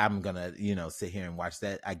 but I'm gonna, sit here and watch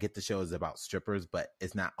that. I get the show is about strippers, but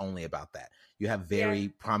it's not only about that. You have very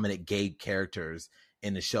prominent gay characters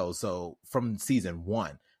in the show. So from season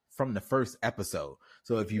 1, from the first episode.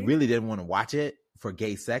 So if you really didn't want to watch it for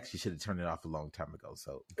gay sex, you should have turned it off a long time ago.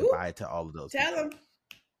 So goodbye to all of those Tell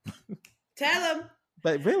people. Tell them.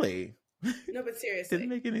 But really, no, but seriously, didn't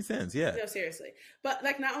make any sense. Yeah, no, seriously. But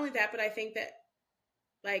like, not only that, but I think that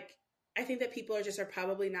people are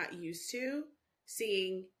probably not used to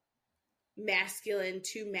seeing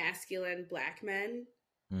two masculine Black men.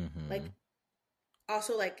 Like,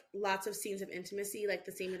 also like lots of scenes of intimacy, like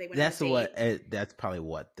the scene where they went. That's probably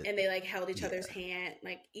what. And they like held each other's hand,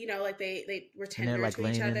 like, you know, like they were tender like to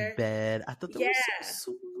each other. In bed. I thought that was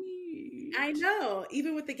so sweet. I know,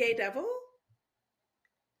 even with the gay devil.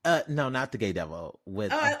 No, not the gay devil.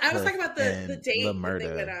 With I was talking about the date that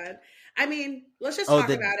they went on. I mean, let's just talk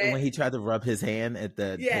about it. When he tried to rub his hand at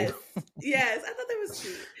the yes, yes, I thought that was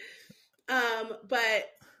sweet. But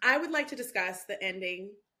I would like to discuss the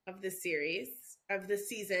ending of this series, of the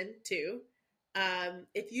season 2.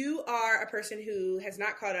 If you are a person who has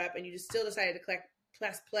not caught up and you just still decided to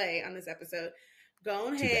press play on this episode,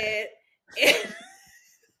 go ahead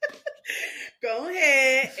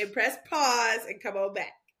and press pause and come on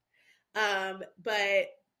back. But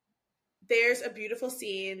there's a beautiful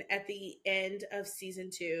scene at the end of season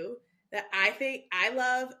 2 that I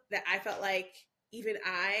love, that I felt like even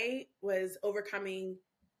I was overcoming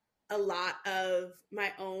a lot of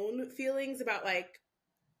my own feelings about like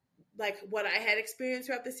what I had experienced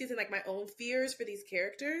throughout the season, like my own fears for these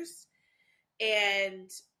characters, and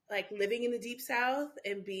like living in the Deep South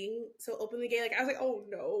and being so openly gay. Like, I was like, oh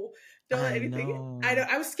no, don't let anything. I know.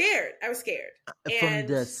 I was scared. From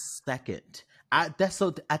the second. I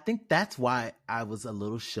think that's why I was a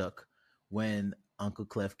little shook when Uncle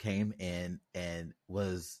Cliff came in and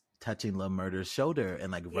was touching Lil Murder's shoulder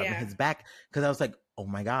and like rubbing his back, because I was like, oh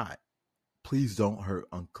my God, please don't hurt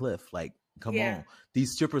Uncle Cliff. Like, come on,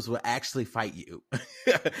 these strippers will actually fight you.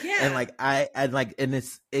 And like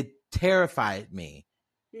it terrified me,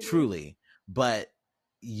 truly. But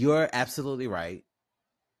you're absolutely right.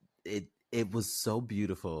 It was so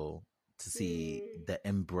beautiful to see the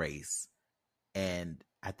embrace, and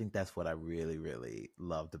I think that's what I really, really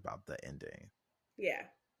loved about the ending. Yeah.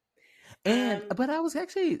 And but I was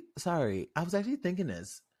actually thinking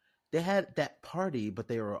this. They had that party, but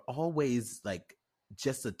they were always like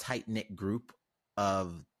just a tight knit group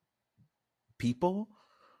of people.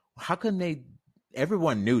 How can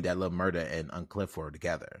everyone knew that Lil Murda and Uncle Cliff were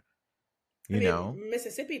together. You know?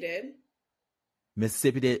 Mississippi did.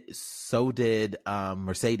 So did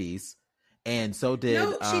Mercedes. And so did...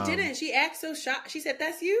 No, she didn't. She acted so shocked. She said,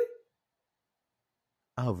 "That's you?"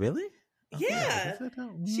 Oh, really? Yeah.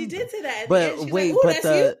 She did say that. But wait, like,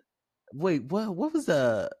 but you? Wait, what was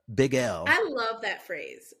the Big L? I love that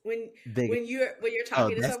phrase. When you're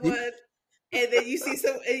talking to someone and then you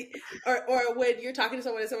see or when you're talking to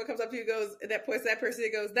someone and someone comes up to you and goes, and that points to that person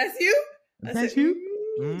and goes, "That's you?" That's you?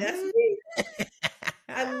 That's me.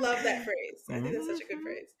 I love that phrase. I think that's such a good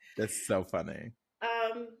phrase. That's so funny.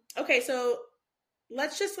 Okay, so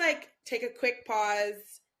let's just like take a quick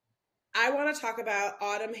pause. I want to talk about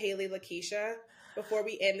Autumn, Haley, Lakeisha before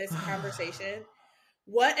we end this conversation.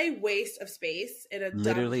 What a waste of space in a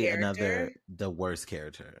literally dumb character. The worst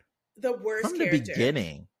character. The worst from character. The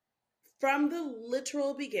beginning. From the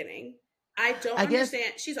literal beginning. I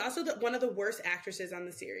understand. She's also one of the worst actresses on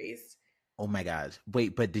the series. Oh my God.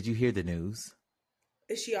 Wait, but did you hear the news?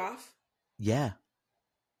 Is she off? Yeah.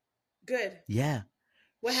 Good. Yeah.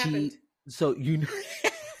 What happened? So you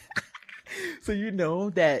know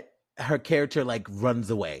that her character like runs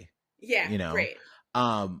away. Yeah. You know? Great.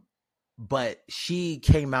 But she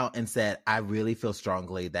came out and said, "I really feel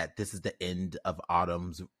strongly that this is the end of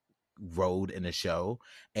Autumn's road in the show,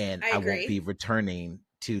 and I won't be returning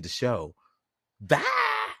to the show." Bye,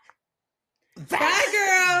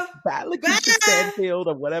 girl. Bye, Lakeisha Stanfield,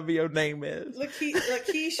 or whatever your name is.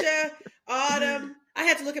 Lakeisha, Autumn. I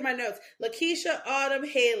had to look at my notes. Lakeisha, Autumn,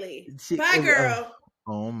 Haley. Bye, girl.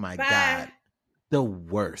 Oh my God, the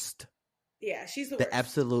worst. Yeah, she's the worst. The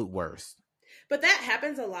absolute worst. But that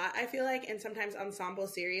happens a lot, I feel like, and sometimes ensemble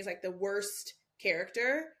series, like the worst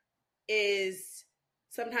character is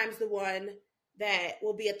sometimes the one that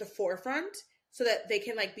will be at the forefront so that they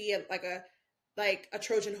can like be a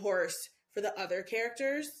Trojan horse for the other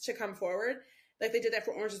characters to come forward. Like they did that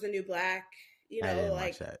for Orange is the New Black, you know, I didn't like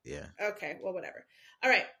watch that. Yeah. Okay, well, whatever. All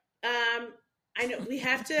right. I know we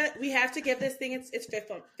have to give this thing its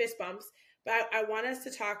fist bumps, but I want us to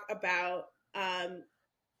talk about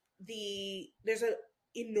there's an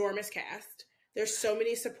enormous cast. There's so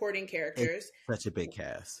many supporting characters. It's such a big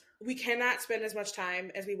cast. We cannot spend as much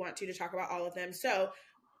time as we want to talk about all of them. So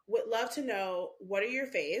would love to know, what are your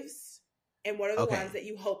faves? And what are the Okay. ones that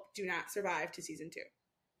you hope do not survive to season 2?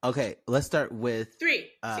 Okay, let's start with 3.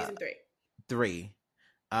 Season 3. 3.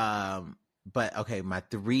 But okay, my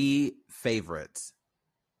 3 favorites,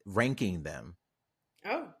 ranking them.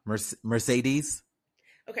 Oh. Mercedes.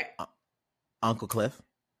 Okay. Uncle Cliff.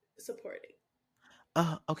 Supporting.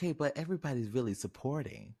 Okay, but everybody's really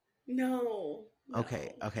supporting. No.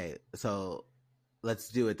 Okay. So let's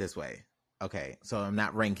do it this way. Okay, so I'm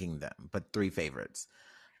not ranking them, but 3 favorites.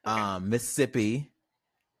 Okay. Mississippi.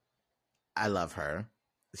 I love her.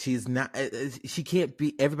 She's not. She can't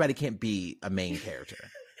be. Everybody can't be a main character.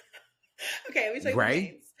 Okay, let me tell you the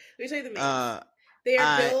mains. Let me tell you the mains. They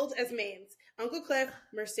are billed as mains. Uncle Cliff,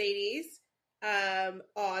 Mercedes,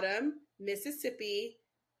 Autumn, Mississippi,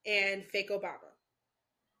 and Fake Obama.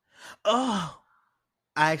 Oh,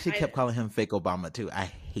 I actually kept calling him Fake Obama too. I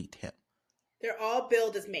hate him. They're all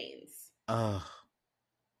billed as mains.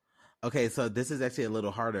 Okay, so this is actually a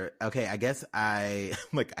little harder. Okay, I guess I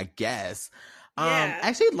guess. Yeah. I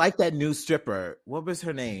actually like that new stripper. What was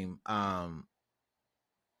her name?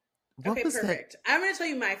 Okay, perfect. I'm going to tell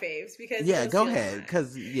you my faves because go ahead.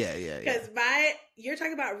 Because Because you're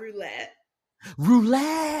talking about Roulette.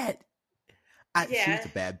 Roulette. She was a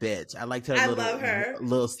bad bitch. I liked her. I love her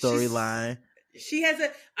little storyline. She has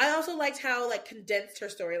I also liked how condensed her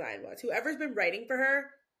storyline was. Whoever's been writing for her,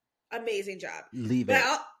 amazing job. Leave it.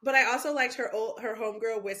 But I also liked her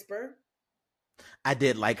homegirl Whisper. I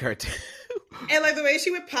did like her too. And the way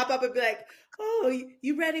she would pop up and be like, "Oh,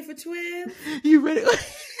 you ready for twins? You ready?"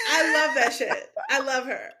 I love that shit. I love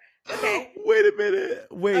her. Okay. Wait a minute.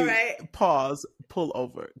 Wait. All right. Pause. Pull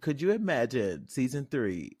over. Could you imagine season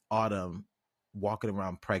 3, Autumn walking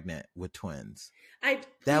around pregnant with twins?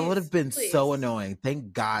 That would have been so annoying.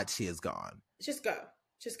 Thank God she is gone. Just go.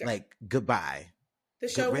 Goodbye. The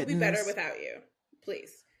show will be better without you.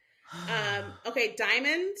 Please. Okay,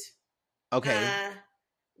 Diamond. Okay.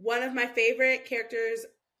 One of my favorite characters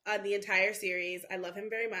on the entire series. I love him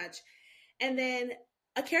very much. And then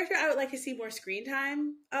a character I would like to see more screen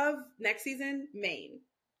time of next season, Maine.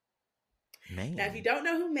 Now, if you don't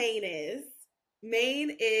know who Maine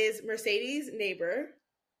is Mercedes' neighbor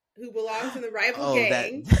who belongs in the rival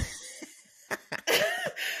gang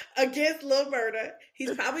against Lil Murda.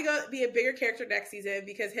 He's probably going to be a bigger character next season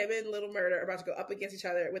because him and Little Murda are about to go up against each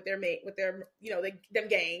other with their them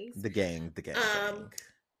gangs. The gang.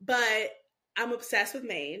 But I'm obsessed with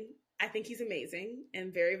Maine. I think he's amazing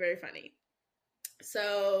and very, very funny.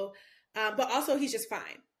 So, but also he's just fine.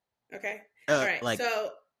 Okay. All right. So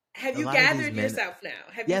have you gathered yourself now?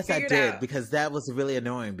 Yes, I did, because that was really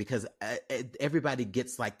annoying because everybody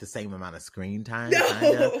gets the same amount of screen time. No.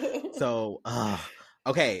 Kinda. So,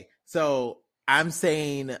 okay. So I'm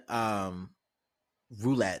saying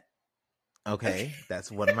Roulette. Okay.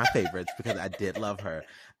 That's one of my favorites because I did love her.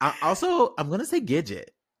 I'm going to say Gidget.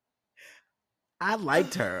 I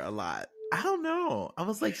liked her a lot. I don't know. I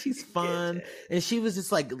was like, she's fun. And she was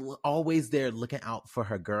just always there looking out for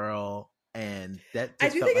her girl. And that I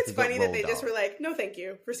do think it's funny that they just were like, no, thank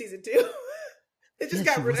you for season 2. They just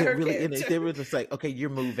got rid of her really character. They were just like, okay, you're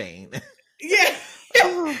moving. Yeah.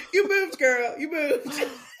 You moved, girl. You moved.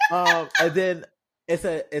 And then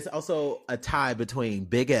it's also a tie between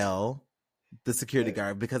Big L, the security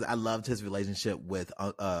guard, because I loved his relationship with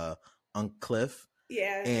Uncle Cliff.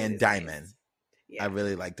 Yeah. And Diamond. Nice. Yeah. I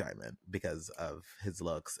really like Diamond because of his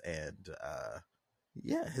looks and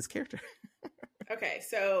his character. Okay,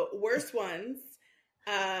 so worst ones.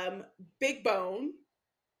 Big Bone.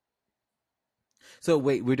 So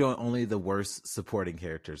wait, we're doing only the worst supporting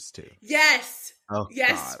characters too. Yes. Oh,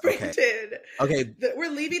 yes, God. Brenton. Okay.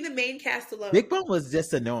 We're leaving the main cast alone. Big Bone was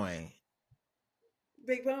just annoying.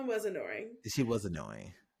 Big Bone was annoying. She was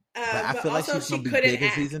annoying. But I feel like she's going to be big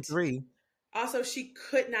in season 3. Also, she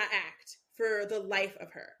could not act for the life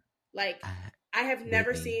of her. I have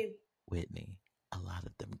never seen... Whitney, a lot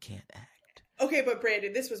of them can't act. Okay, but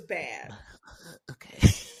Brandon, this was bad. Okay.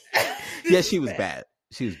 Yeah, she was bad.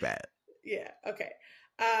 She was bad. Yeah, okay.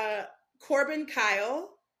 Corbin Kyle,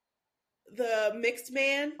 the mixed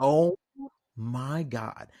man. Oh my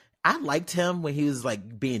God. I liked him when he was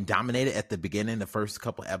being dominated at the beginning, the first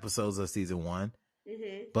couple episodes of season 1.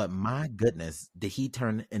 Mm-hmm. But my goodness, did he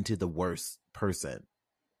turn into the worst person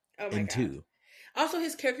in 2? Also,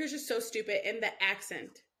 his character is just so stupid, and the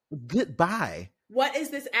accent. Goodbye. What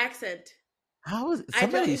is this accent? How is it?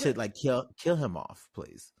 Somebody should kill him off,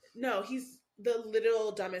 please. No, he's the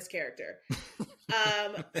little dumbest character.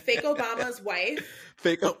 Fake Obama's wife.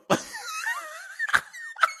 Fake Obama.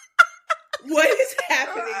 What is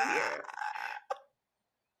happening here?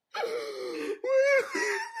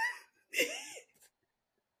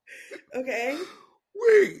 Okay.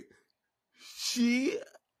 Wait. She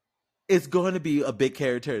is going to be a big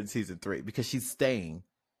character in season 3 because she's staying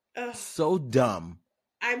Ugh, so dumb.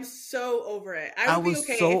 I'm so over it. I I would be was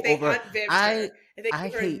okay so if they over. unvived her. If they I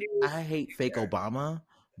gave her a hate new I hate fake character. Obama,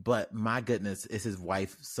 but my goodness, is his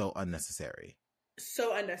wife so unnecessary?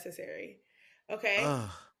 So unnecessary. Okay, Ugh.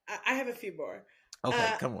 I have a few more.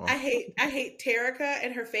 Okay, come on. I hate Terica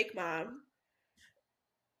and her fake mom.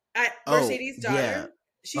 Oh Mercedes' daughter. yeah.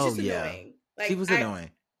 She's Oh just yeah. annoying. Like She was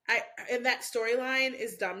annoying. and that storyline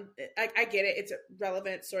is dumb. I get it; it's a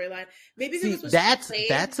relevant storyline. Maybe See, this was played.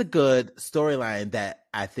 that's a good storyline that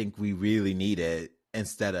I think we really needed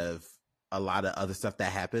instead of a lot of other stuff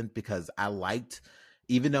that happened, because I liked,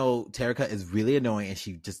 even though Terica is really annoying and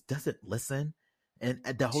she just doesn't listen, and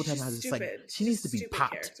the whole She's time I was just stupid. like, she needs to be Stupid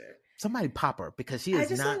popped. character. Somebody pop her, because she is I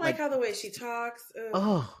just not don't like how the way she talks.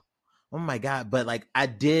 Ugh. oh my god. But like, I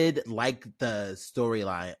did like the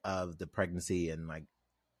storyline of the pregnancy and like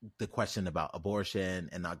the question about abortion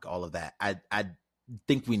and like all of that. I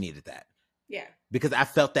think we needed that. Yeah. Because I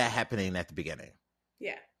felt that happening at the beginning.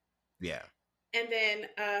 Yeah. Yeah. And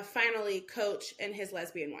then finally, Coach and his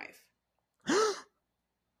lesbian wife.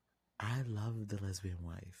 I loved the lesbian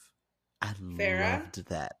wife. I Farrah? loved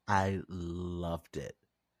that. I loved it.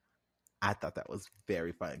 I thought that was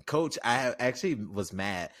very fun. Coach, I actually was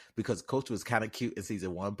mad because Coach was kind of cute in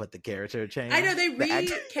season 1, but the character changed. I know they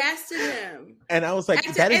recasted him, and I was like,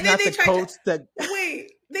 that is not the Coach that.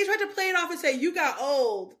 Wait, they tried to play it off and say you got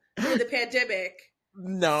old during the pandemic.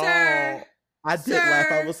 No, Sir, I did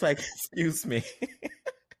laugh. I was like, excuse me,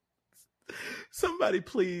 somebody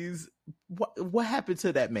please. What happened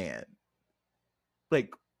to that man?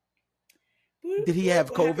 Like, did he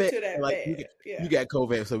have COVID? Like, you got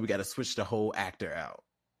COVID, so we got to switch the whole actor out.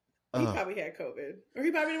 He probably had COVID, or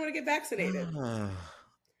he probably didn't want to get vaccinated.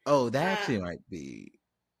 Oh, that actually might be.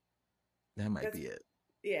 That might be it.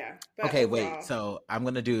 Yeah. But okay, overall, wait. So I'm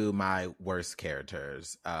gonna do my worst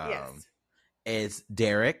characters. Yes. It's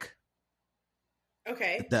Derek.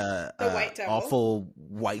 Okay. The white devil. Awful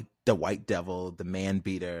the white devil, the man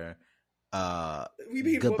beater.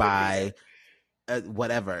 Goodbye.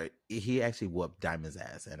 Whatever. He actually whooped Diamond's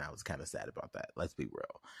ass, and I was kind of sad about that. Let's be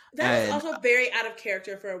real. That was also very out of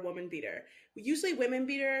character for a woman beater. Usually, women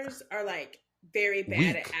beaters are like very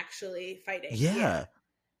bad at actually fighting. Yeah.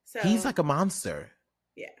 So he's like a monster.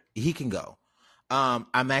 Yeah. He can go.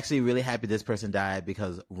 I'm actually really happy this person died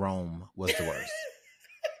because Rome was the worst.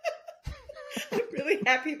 I'm really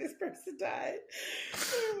happy this person died.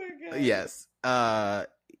 Oh my god. Yes. I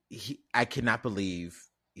cannot believe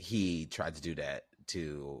he tried to do that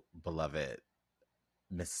to beloved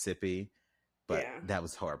Mississippi, but that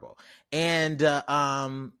was horrible. And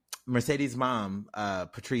Mercedes' mom,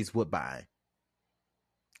 Patrice Woodbine,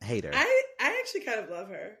 hate her. I actually kind of love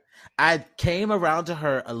her. I came around to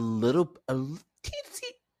her a teensy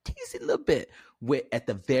little bit at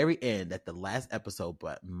the very end, at the last episode,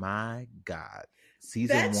 but my God.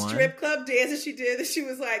 Season that 1. Strip club dance that she did, that she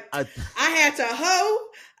was like, I had to hoe.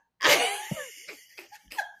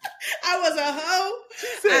 I was a hoe. She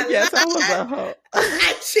said, yes, I was a hoe.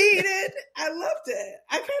 I cheated. I loved it.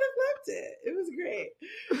 I kind of loved it. It was great.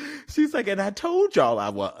 She's like, and I told y'all I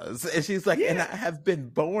was. And she's like, and I have been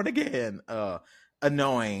born again.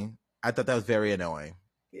 Annoying. I thought that was very annoying.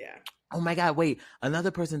 Yeah. Oh my God, wait.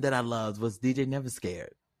 Another person that I loved was DJ Never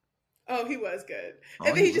Scared. Oh, he was good.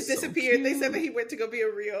 And then he just disappeared. So they said that he went to go be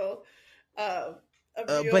a real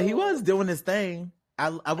but he was doing his thing. I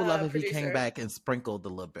would love if producer. He came back and sprinkled a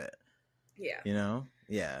little bit. Yeah. You know?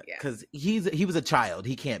 Yeah. Because he was a child.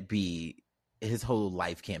 He can't be, his whole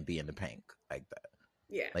life can't be in the pink like that.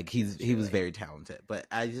 Yeah. Like he was very talented. But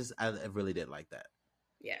I really did like that.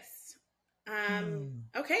 Yes.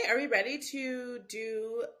 Okay, are we ready to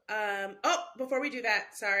do before we do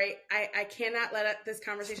that, sorry, I cannot let this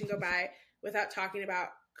conversation go by without talking about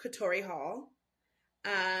Katori Hall.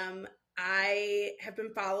 I have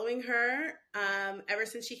been following her ever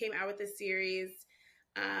since she came out with this series.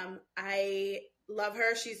 I love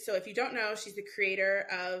her. So if you don't know, she's the creator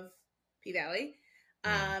of P-Valley.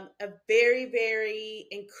 A very, very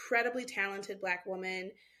incredibly talented Black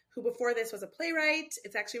woman who before this was a playwright.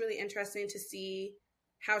 It's actually really interesting to see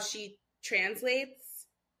how she translates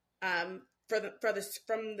from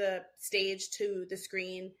the stage to the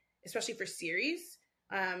screen, especially for series.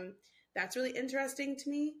 That's really interesting to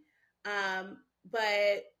me.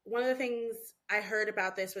 But one of the things I heard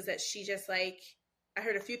about this was that she just like, I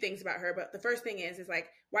heard a few things about her, but the first thing is like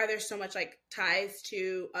why there's so much like ties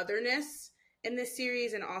to otherness in this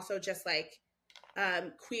series, and also just like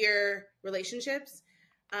queer relationships.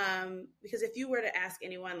 Because if you were to ask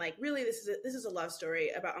anyone, like, really, this is a love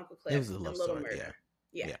story about Uncle Cliff and Little Murder.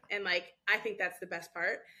 Yeah. And like, I think that's the best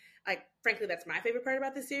part. Like, frankly, that's my favorite part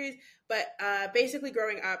about this series. But basically,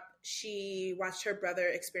 growing up, she watched her brother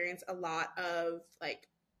experience a lot of like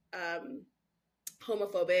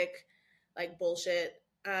homophobic, like bullshit.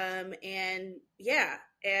 And yeah,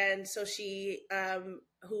 and so she,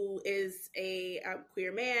 who is a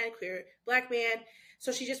queer man, queer Black man,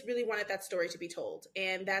 so she just really wanted that story to be told,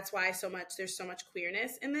 and that's why there's so much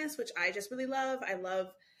queerness in this, which I just really love. I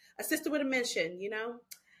love a sister with a mission, you know.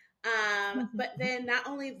 But then not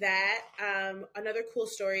only that, another cool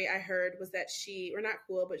story I heard was that she, or not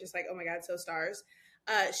cool, but just like, oh my God, so stars.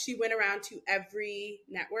 She went around to every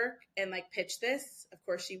network and like pitched this. Of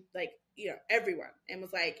course, she like, everyone, and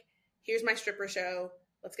was like, here's my stripper show.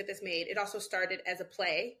 Let's get this made. It also started as a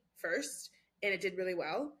play first, and it did really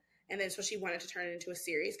well. And then so she wanted to turn it into a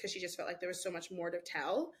series because she just felt like there was so much more to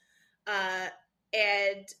tell.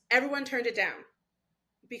 And everyone turned it down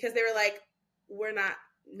because they were like,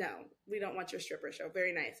 no, we don't want your stripper show.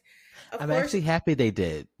 Very nice. I'm actually happy they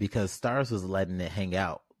did, because Stars was letting it hang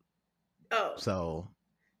out. Oh. So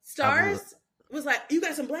Stars was like, you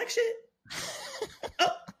got some Black shit?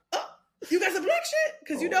 You got some Black shit?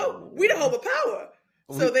 Because, we the home of power.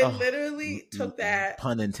 So they literally took that.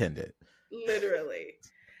 Pun intended. Literally.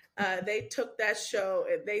 They took that show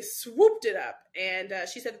and they swooped it up. And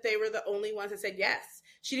she said that they were the only ones that said yes.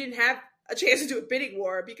 She didn't have a chance to do a bidding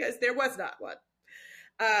war because there was not one.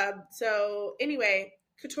 So anyway,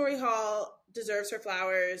 Katori Hall deserves her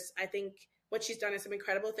flowers. I think what she's done is some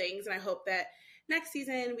incredible things. And I hope that next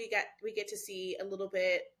season we get to see a little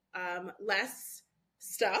bit less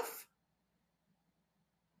stuff,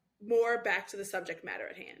 more back to the subject matter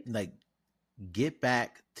at hand. Like, get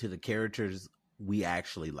back to the characters we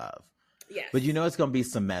actually love. Yes. But it's going to be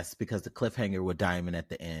some mess because the cliffhanger with Diamond at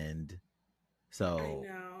the end. So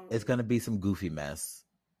it's going to be some goofy mess.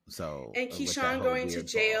 So, and Keyshawn going to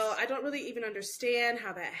jail. Boss. I don't really even understand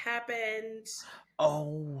how that happened.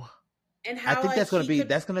 Oh. And how I think that's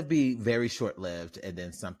going to be very short lived, and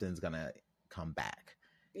then something's going to come back.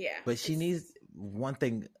 Yeah. But she needs one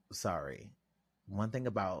thing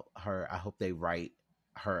about her. I hope they write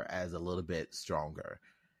her as a little bit stronger,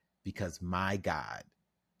 because my God,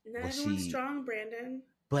 not everyone's strong, Brandon.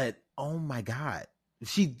 But oh my God,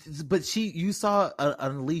 you saw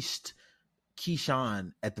Unleashed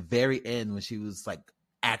Keyshawn at the very end when she was like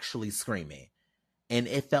actually screaming, and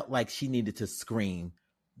it felt like she needed to scream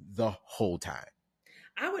the whole time.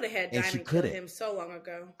 I would have had Diamond kill him so long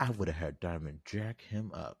ago. I would have had Diamond jack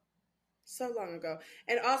him up so long ago.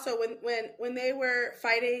 And also when they were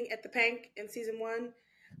fighting at the Pank in season 1,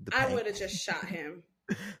 I would have just shot him.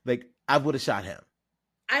 Like, I would have shot him.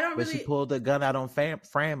 But she pulled the gun out on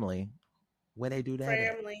Framley. Where they do that?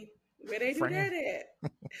 Where they do that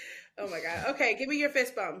at? Oh my God. Okay, give me your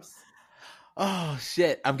fist bumps. Oh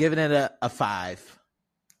shit! I'm giving it a 5.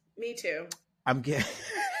 Me too. I'm getting.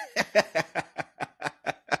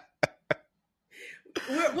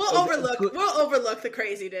 We'll overlook the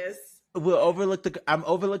craziness. I'm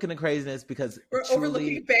overlooking the craziness because we're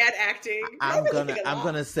overlooking bad acting. I'm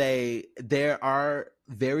gonna say there are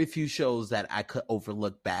very few shows that I could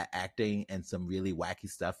overlook bad acting and some really wacky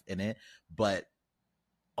stuff in it, but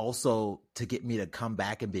also to get me to come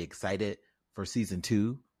back and be excited for season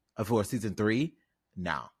 2 or for season 3.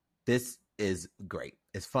 No, this is great.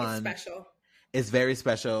 It's fun. It's special. It's very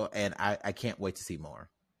special, and I can't wait to see more.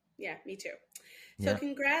 Yeah, me too. So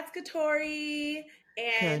congrats, Katori,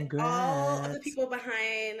 and all of the people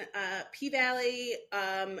behind P-Valley.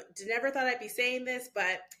 Never thought I'd be saying this,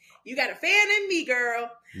 but you got a fan in me, girl.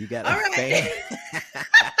 You got a fan?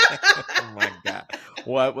 Oh my God.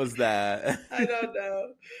 What was that? I don't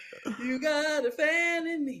know. You got a fan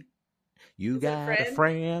in me. You got a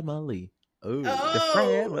family. Ooh, the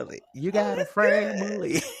family. You got a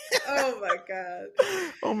family. Oh my God.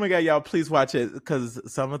 Oh my God, y'all, please watch it because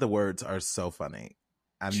some of the words are so funny.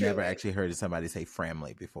 I've never actually heard somebody say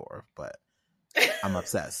family before, but I'm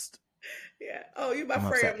obsessed. Yeah. Oh, you my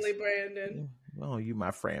family, Brandon. Oh, you my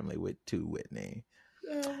family with two, Whitney.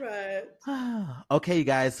 All right. Okay, you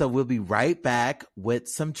guys, so we'll be right back with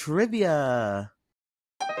some trivia.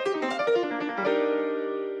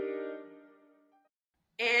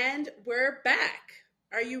 And we're back.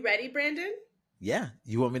 Are you ready, Brandon? Yeah.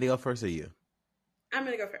 You want me to go first or you? I'm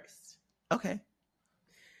going to go first. Okay.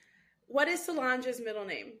 What is Solange's middle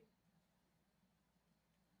name?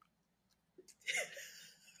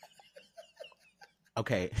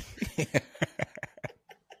 Okay.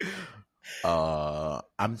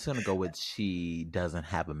 I'm just going to go with she doesn't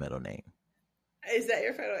have a middle name. Is that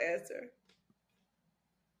your final answer?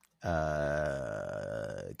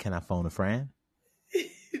 Can I phone a friend?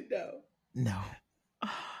 No. No.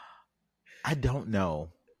 I don't know.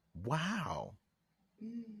 Wow.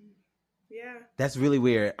 Yeah. That's really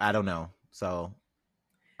weird. I don't know. So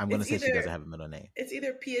I'm going to It's say she either doesn't have a middle name. it's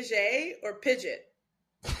either Piaget or Pidget.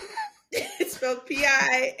 It's spelled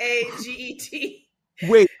Piaget.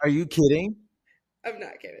 Wait, are you kidding? I'm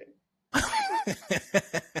not kidding.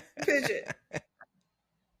 Pidget.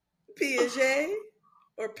 Piaget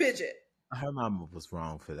or Pidget. Her mama was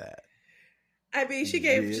wrong for that. I mean, she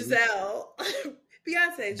gave Really? Giselle.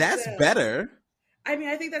 Beyonce. That's Giselle. better. I mean,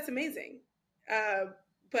 I think that's amazing.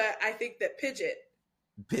 But I think that Pidget.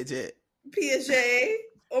 Pidget. Piaget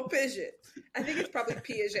or Pidget. I think it's probably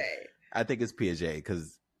Piaget. I think it's Piaget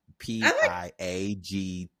because Piaggt.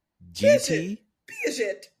 Piaget.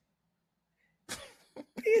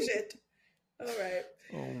 Piaget. All right.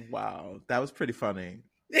 Oh, wow. That was pretty funny.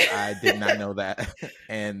 I did not know that.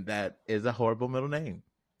 And that is a horrible middle name.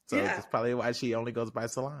 So that's probably why she only goes by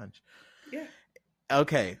Solange. Yeah.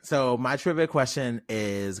 Okay. So my trivia question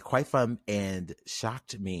is quite fun and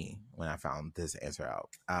shocked me when I found this answer out.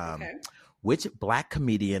 Okay. Which Black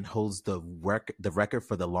comedian holds the record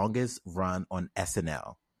for the longest run on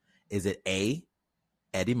SNL? Is it A,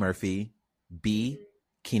 Eddie Murphy, B,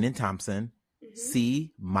 Kenan Thompson,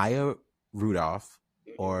 C, Maya Rudolph,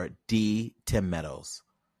 or D, Tim Meadows?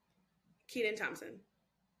 Kenan Thompson.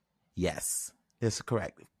 Yes, this is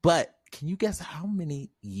correct. But can you guess how many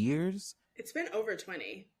years? It's been over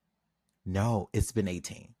 20. No, it's been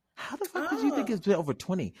 18. How the fuck did you think it's been over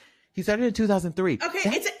 20? He started in 2003. Okay,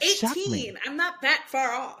 that it's 18. I'm not that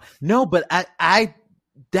far off. No, but I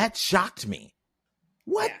that shocked me.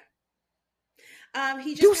 What? Yeah.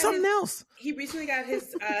 He just do something else. He recently got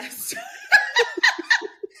his quit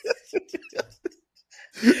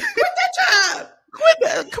that job. Quit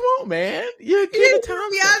that. Come on, man. You're Kenan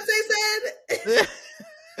Thompson. Beyonce said,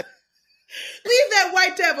 "Leave that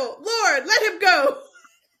white devil, Lord. Let him go.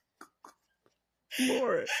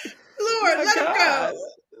 Lord, let him go."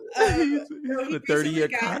 He's on a 30-year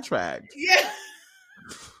contract. Yeah.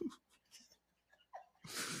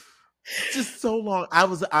 Just so long. I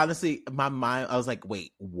was honestly, my mind, I was like,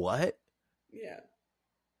 wait, what? Yeah.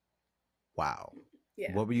 Wow.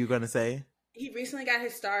 Yeah. What were you going to say? He recently got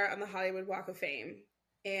his star on the Hollywood Walk of Fame.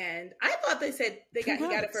 And I thought they said he got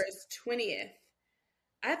it for his 20th.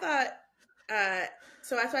 I thought,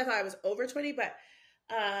 so that's why I thought I was over 20, but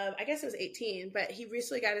I guess it was 18. But he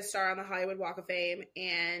recently got his star on the Hollywood Walk of Fame.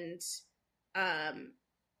 And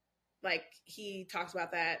like he talks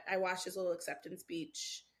about that. I watched his little acceptance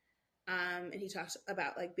speech. And he talks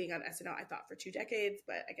about like being on SNL, I thought for 2 decades,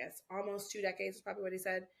 but I guess almost 2 decades is probably what he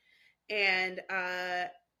said. And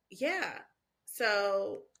yeah,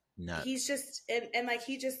 so Nuts. He's just and like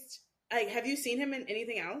he just like, have you seen him in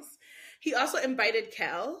anything else? He also invited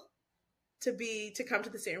Kel to come to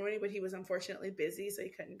the ceremony, but he was unfortunately busy, so he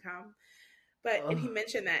couldn't come. But and he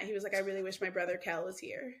mentioned that he was like, I really wish my brother Kel was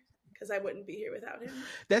here because I wouldn't be here without him.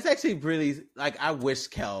 That's actually really like, I wish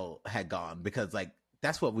Kel had gone because like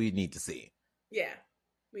that's what we need to see. Yeah,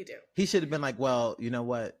 we do. He should have been like, well, you know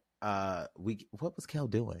what? What was Kel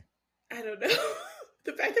doing? I don't know.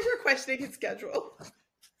 The fact that we're questioning his schedule.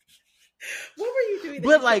 What were you doing?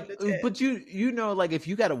 But like, but you know, like if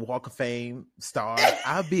you got a Walk of Fame star,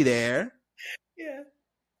 I'll be there. Yeah.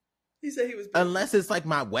 He said he was busy. Unless it's like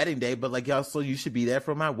my wedding day, but like y'all, so you should be there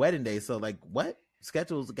for my wedding day. So like, what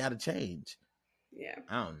schedules got to change? Yeah,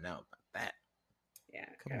 I don't know about that. Yeah,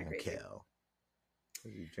 come on, crazy. Kel.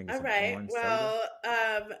 All right. Well,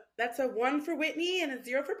 that's a 1 for Whitney and a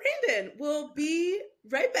 0 for Brandon. We'll be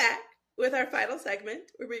right back with our final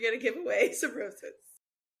segment where we're going to give away some roses.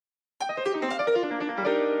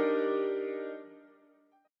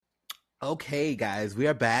 Okay, guys, we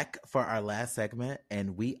are back for our last segment,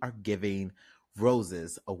 and we are giving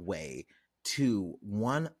roses away to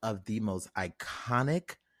one of the most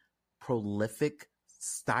iconic, prolific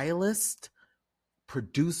stylists,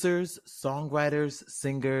 producers, songwriters,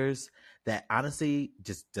 singers that honestly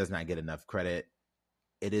just does not get enough credit.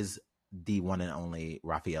 It is the one and only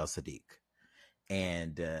Raphael Saadiq.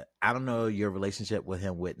 And I don't know your relationship with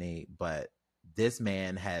him, Whitney, but this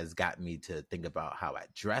man has gotten me to think about how I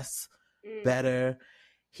dress better.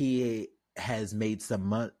 He has made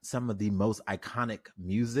some of the most iconic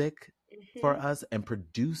music for us and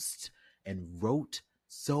produced and wrote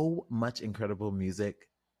so much incredible music.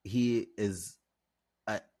 He is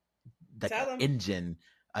an engine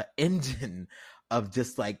of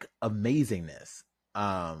just like amazingness.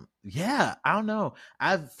 Yeah, I don't know.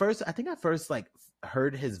 I think I first like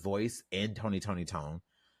heard his voice in Tony Tone.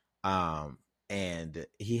 And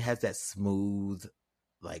he has that smooth,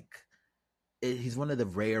 like, he's one of the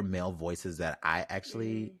rare male voices that I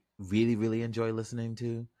actually really, really enjoy listening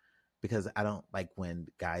to. because I don't like when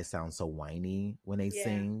guys sound so whiny when they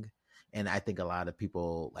sing. And I think a lot of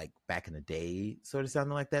people like back in the day sort of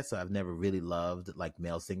sounded like that. So I've never really loved like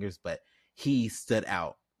male singers, but he stood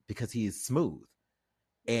out because he's smooth.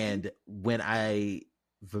 And when I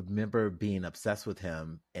remember being obsessed with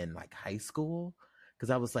him in like high school, because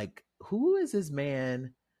I was like, who is this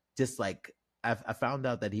man? Just like, I found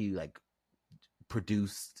out that he like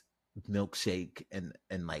produced Milkshake and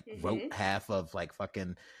like wrote half of like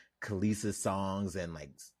fucking Khaleesi's songs, and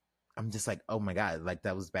like I'm just like, oh my god, like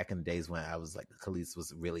that was back in the days when I was like, Khalees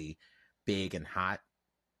was really big and hot,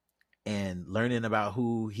 and learning about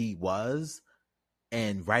who he was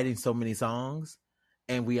and writing so many songs.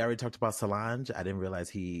 And we already talked about Solange. I didn't realize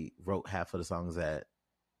he wrote half of the songs that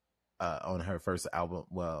on her first album.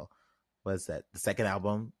 Well, what's that? The second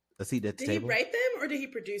album, A Seat at the Table. Did he write them or did he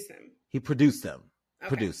produce them? He produced them. Okay.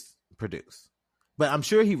 Produced. But I'm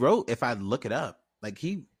sure he wrote, if I look it up. Like,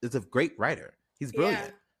 he is a great writer. He's brilliant.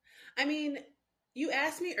 Yeah. I mean, you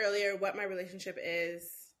asked me earlier what my relationship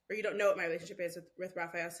is, or you don't know what my relationship is with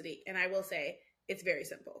Raphael Saadiq. And I will say, it's very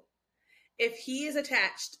simple. If he is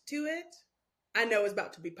attached to it, I know it's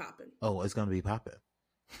about to be popping. Oh, it's going to be popping.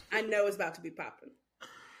 I know it's about to be popping.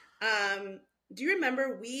 Do you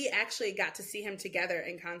remember we actually got to see him together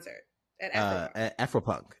in concert at Afropunk? At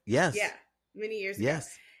Afropunk, yes. Yeah, many years ago.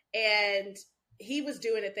 Yes. And he was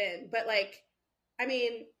doing it then. But, like, I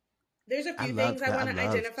mean, there's a few things I want to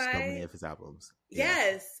identify. So many of his albums.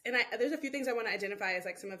 Yes. And there's a few things I want to identify as,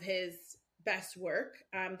 like, some of his best work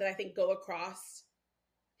that I think go across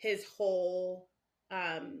his whole,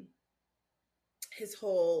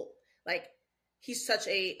 like, he's such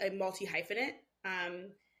a multi-hyphenate.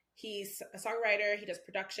 He's a songwriter. He does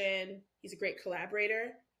production. He's a great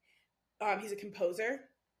collaborator. He's a composer.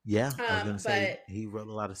 Yeah, I was going to say, he wrote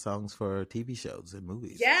a lot of songs for TV shows and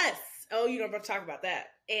movies. Yes. Oh, you don't want to talk about that.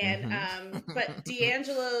 And, but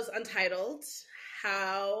D'Angelo's Untitled,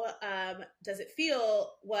 How Does It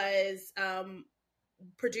Feel, was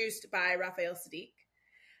produced by Raphael Saadiq,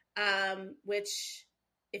 which,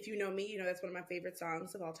 if you know me, you know that's one of my favorite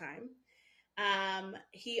songs of all time.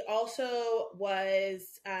 He also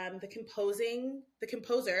was the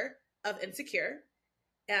composer of Insecure.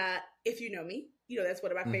 If you know me, you know that's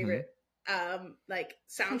one of my favorite like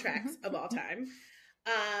soundtracks of all time.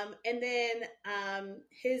 And then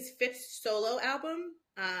his fifth solo album,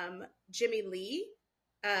 Jimmy Lee,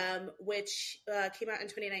 which came out in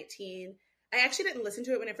 2019. I actually didn't listen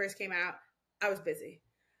to it when it first came out. I was busy.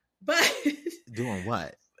 But doing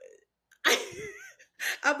what?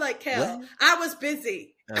 I'm like, Kel, I was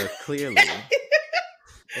busy. Clearly.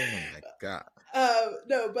 Oh my god.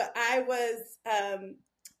 No, but I was.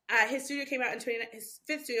 His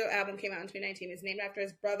fifth studio album came out in 2019. It's named after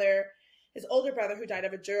his older brother, who died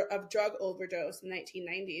of drug overdose in the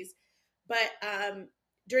 1990s. But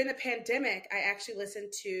during the pandemic, I actually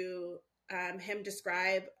listened to him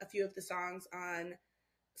describe a few of the songs on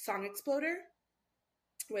Song Exploder,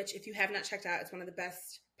 which, if you have not checked out, it's one of the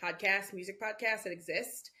best music podcasts that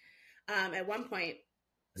exist. At one point,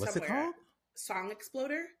 what's it called? Song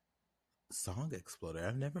Exploder. Song Exploder.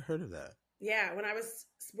 I've never heard of that. Yeah, when I was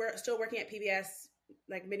still working at PBS,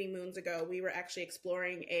 like many moons ago, we were actually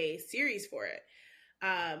exploring a series for it.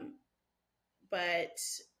 But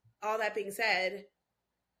all that being said,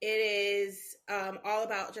 it is all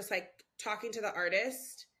about just like talking to the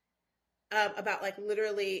artist about like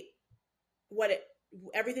literally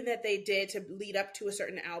everything that they did to lead up to a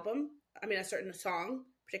certain a certain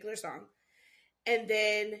particular song. And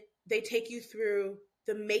then they take you through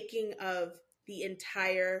the making of the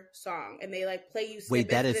entire song, and they like play you snippets. Wait,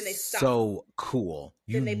 that is and then they stop. So cool.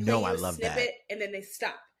 You know I love that. And then they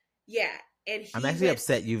stop. Yeah. And I'm actually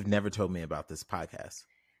upset you've never told me about this podcast.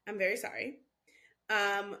 I'm very sorry.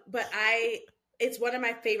 But it's one of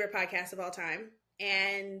my favorite podcasts of all time.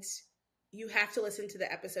 And you have to listen to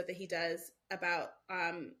the episode that he does about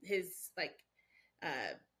his like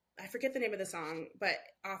I forget the name of the song, but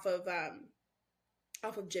off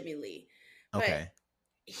of Jimmy Lee. Okay. But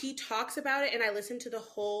he talks about it, and I listened to the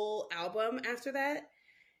whole album after that,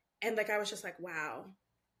 and like I was just like, wow,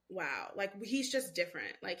 like he's just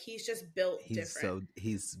different. Like he's just built different.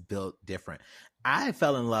 He's built different. I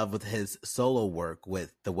fell in love with his solo work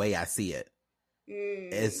with The Way I See It.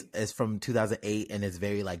 It's from 2008, and it's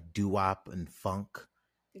very like doo-wop and funk.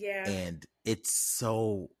 Yeah, and it's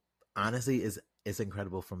so honestly it's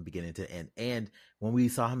incredible from beginning to end. And when we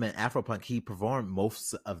saw him in Afropunk, he performed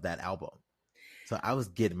most of that album. So I was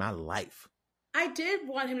getting my life. I did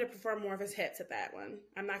want him to perform more of his hits at that one.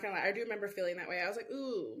 I'm not gonna lie. I do remember feeling that way. I was like,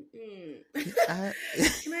 ooh,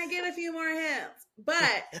 can I get a few more hits?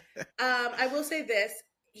 But I will say this.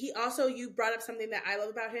 he also, you brought up something that I love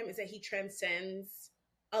about him, is that he transcends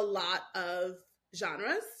a lot of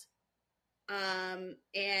genres.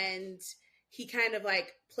 And he kind of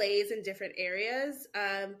like plays in different areas.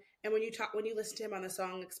 And when you listen to him on the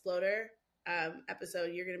song Exploder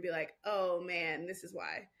episode, you're going to be like, oh man, this is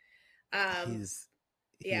why. He's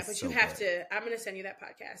but so you have to, I'm going to send you that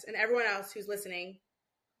podcast, and everyone else who's listening,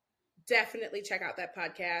 definitely check out that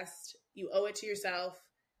podcast. You owe it to yourself.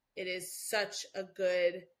 It is such a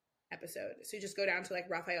good episode. So you just go down to like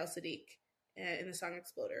Raphael Sadiq in the song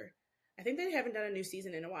Exploder. I think they haven't done a new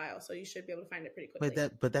season in a while, so you should be able to find it pretty quickly.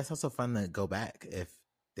 But that's also fun to go back if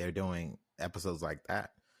they're doing episodes like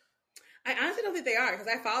that. I honestly don't think they are, because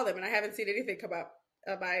I follow them and I haven't seen anything come up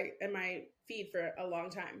in my feed for a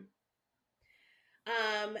long time.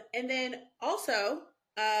 And then also,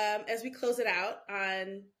 as we close it out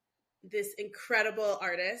on this incredible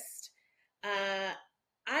artist,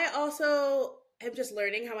 I also am just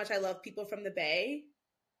learning how much I love people from the Bay,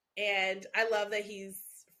 and I love that he's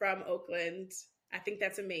from Oakland. I think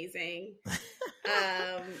that's amazing.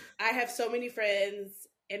 I have so many friends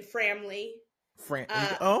in Framley.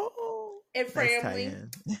 And Framley,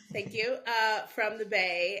 thank you, from the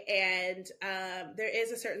Bay, and there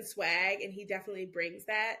is a certain swag, and he definitely brings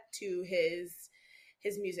that to his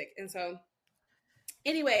music. And so,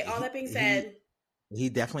 anyway, all that being said, he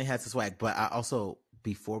definitely has the swag. But I also,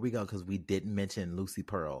 before we go, because we didn't mention Lucy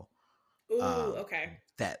Pearl. Ooh, okay.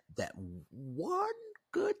 That one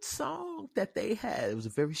good song that they had. It was a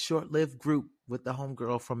very short-lived group with the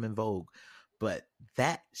homegirl from En Vogue, but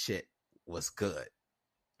that shit was good.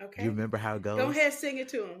 Okay. You remember how it goes? Go ahead, sing it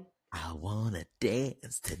to him. I wanna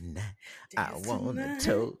dance tonight. I wanna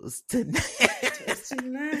toast tonight. I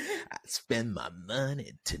spend my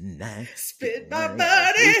money tonight. Spend my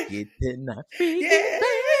money. Yeah.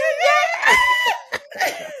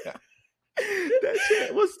 That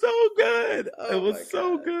shit was so good. Oh, it was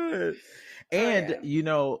so God. good. And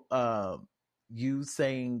you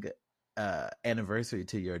sang anniversary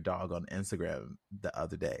to your dog on Instagram the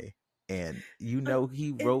other day. And he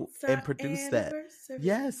wrote and produced that.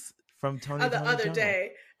 Yes, from Tony. The other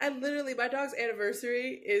day. My dog's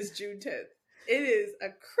anniversary is June 10th. It is a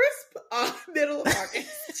crisp middle of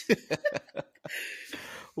August.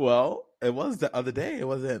 Well, it was the other day. It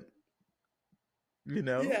wasn't,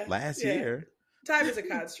 last year. Time is a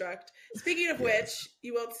construct. Speaking of which,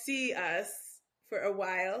 you won't see us for a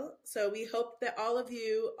while. So we hope that all of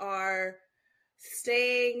you are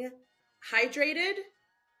staying hydrated,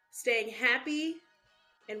 staying happy,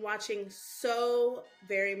 and watching so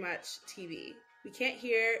very much TV. We can't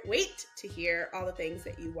wait to hear all the things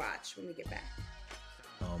that you watch when we get back.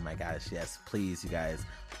 Oh my gosh, yes. Please, you guys.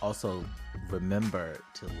 Also, remember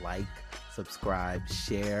to like, subscribe,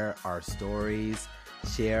 share our stories,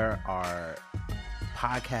 share our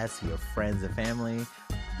podcast to your friends and family.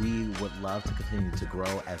 We would love to continue to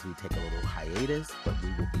grow as we take a little hiatus, but we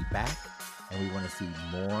will be back. And we want to see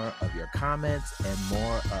more of your comments and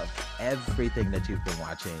more of everything that you've been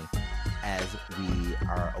watching as we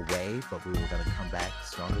are away, but we were going to come back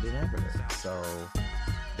stronger than ever. So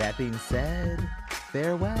that being said,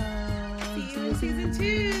 farewell. See you in season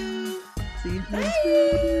 2. See you in season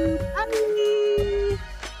 2. Bye.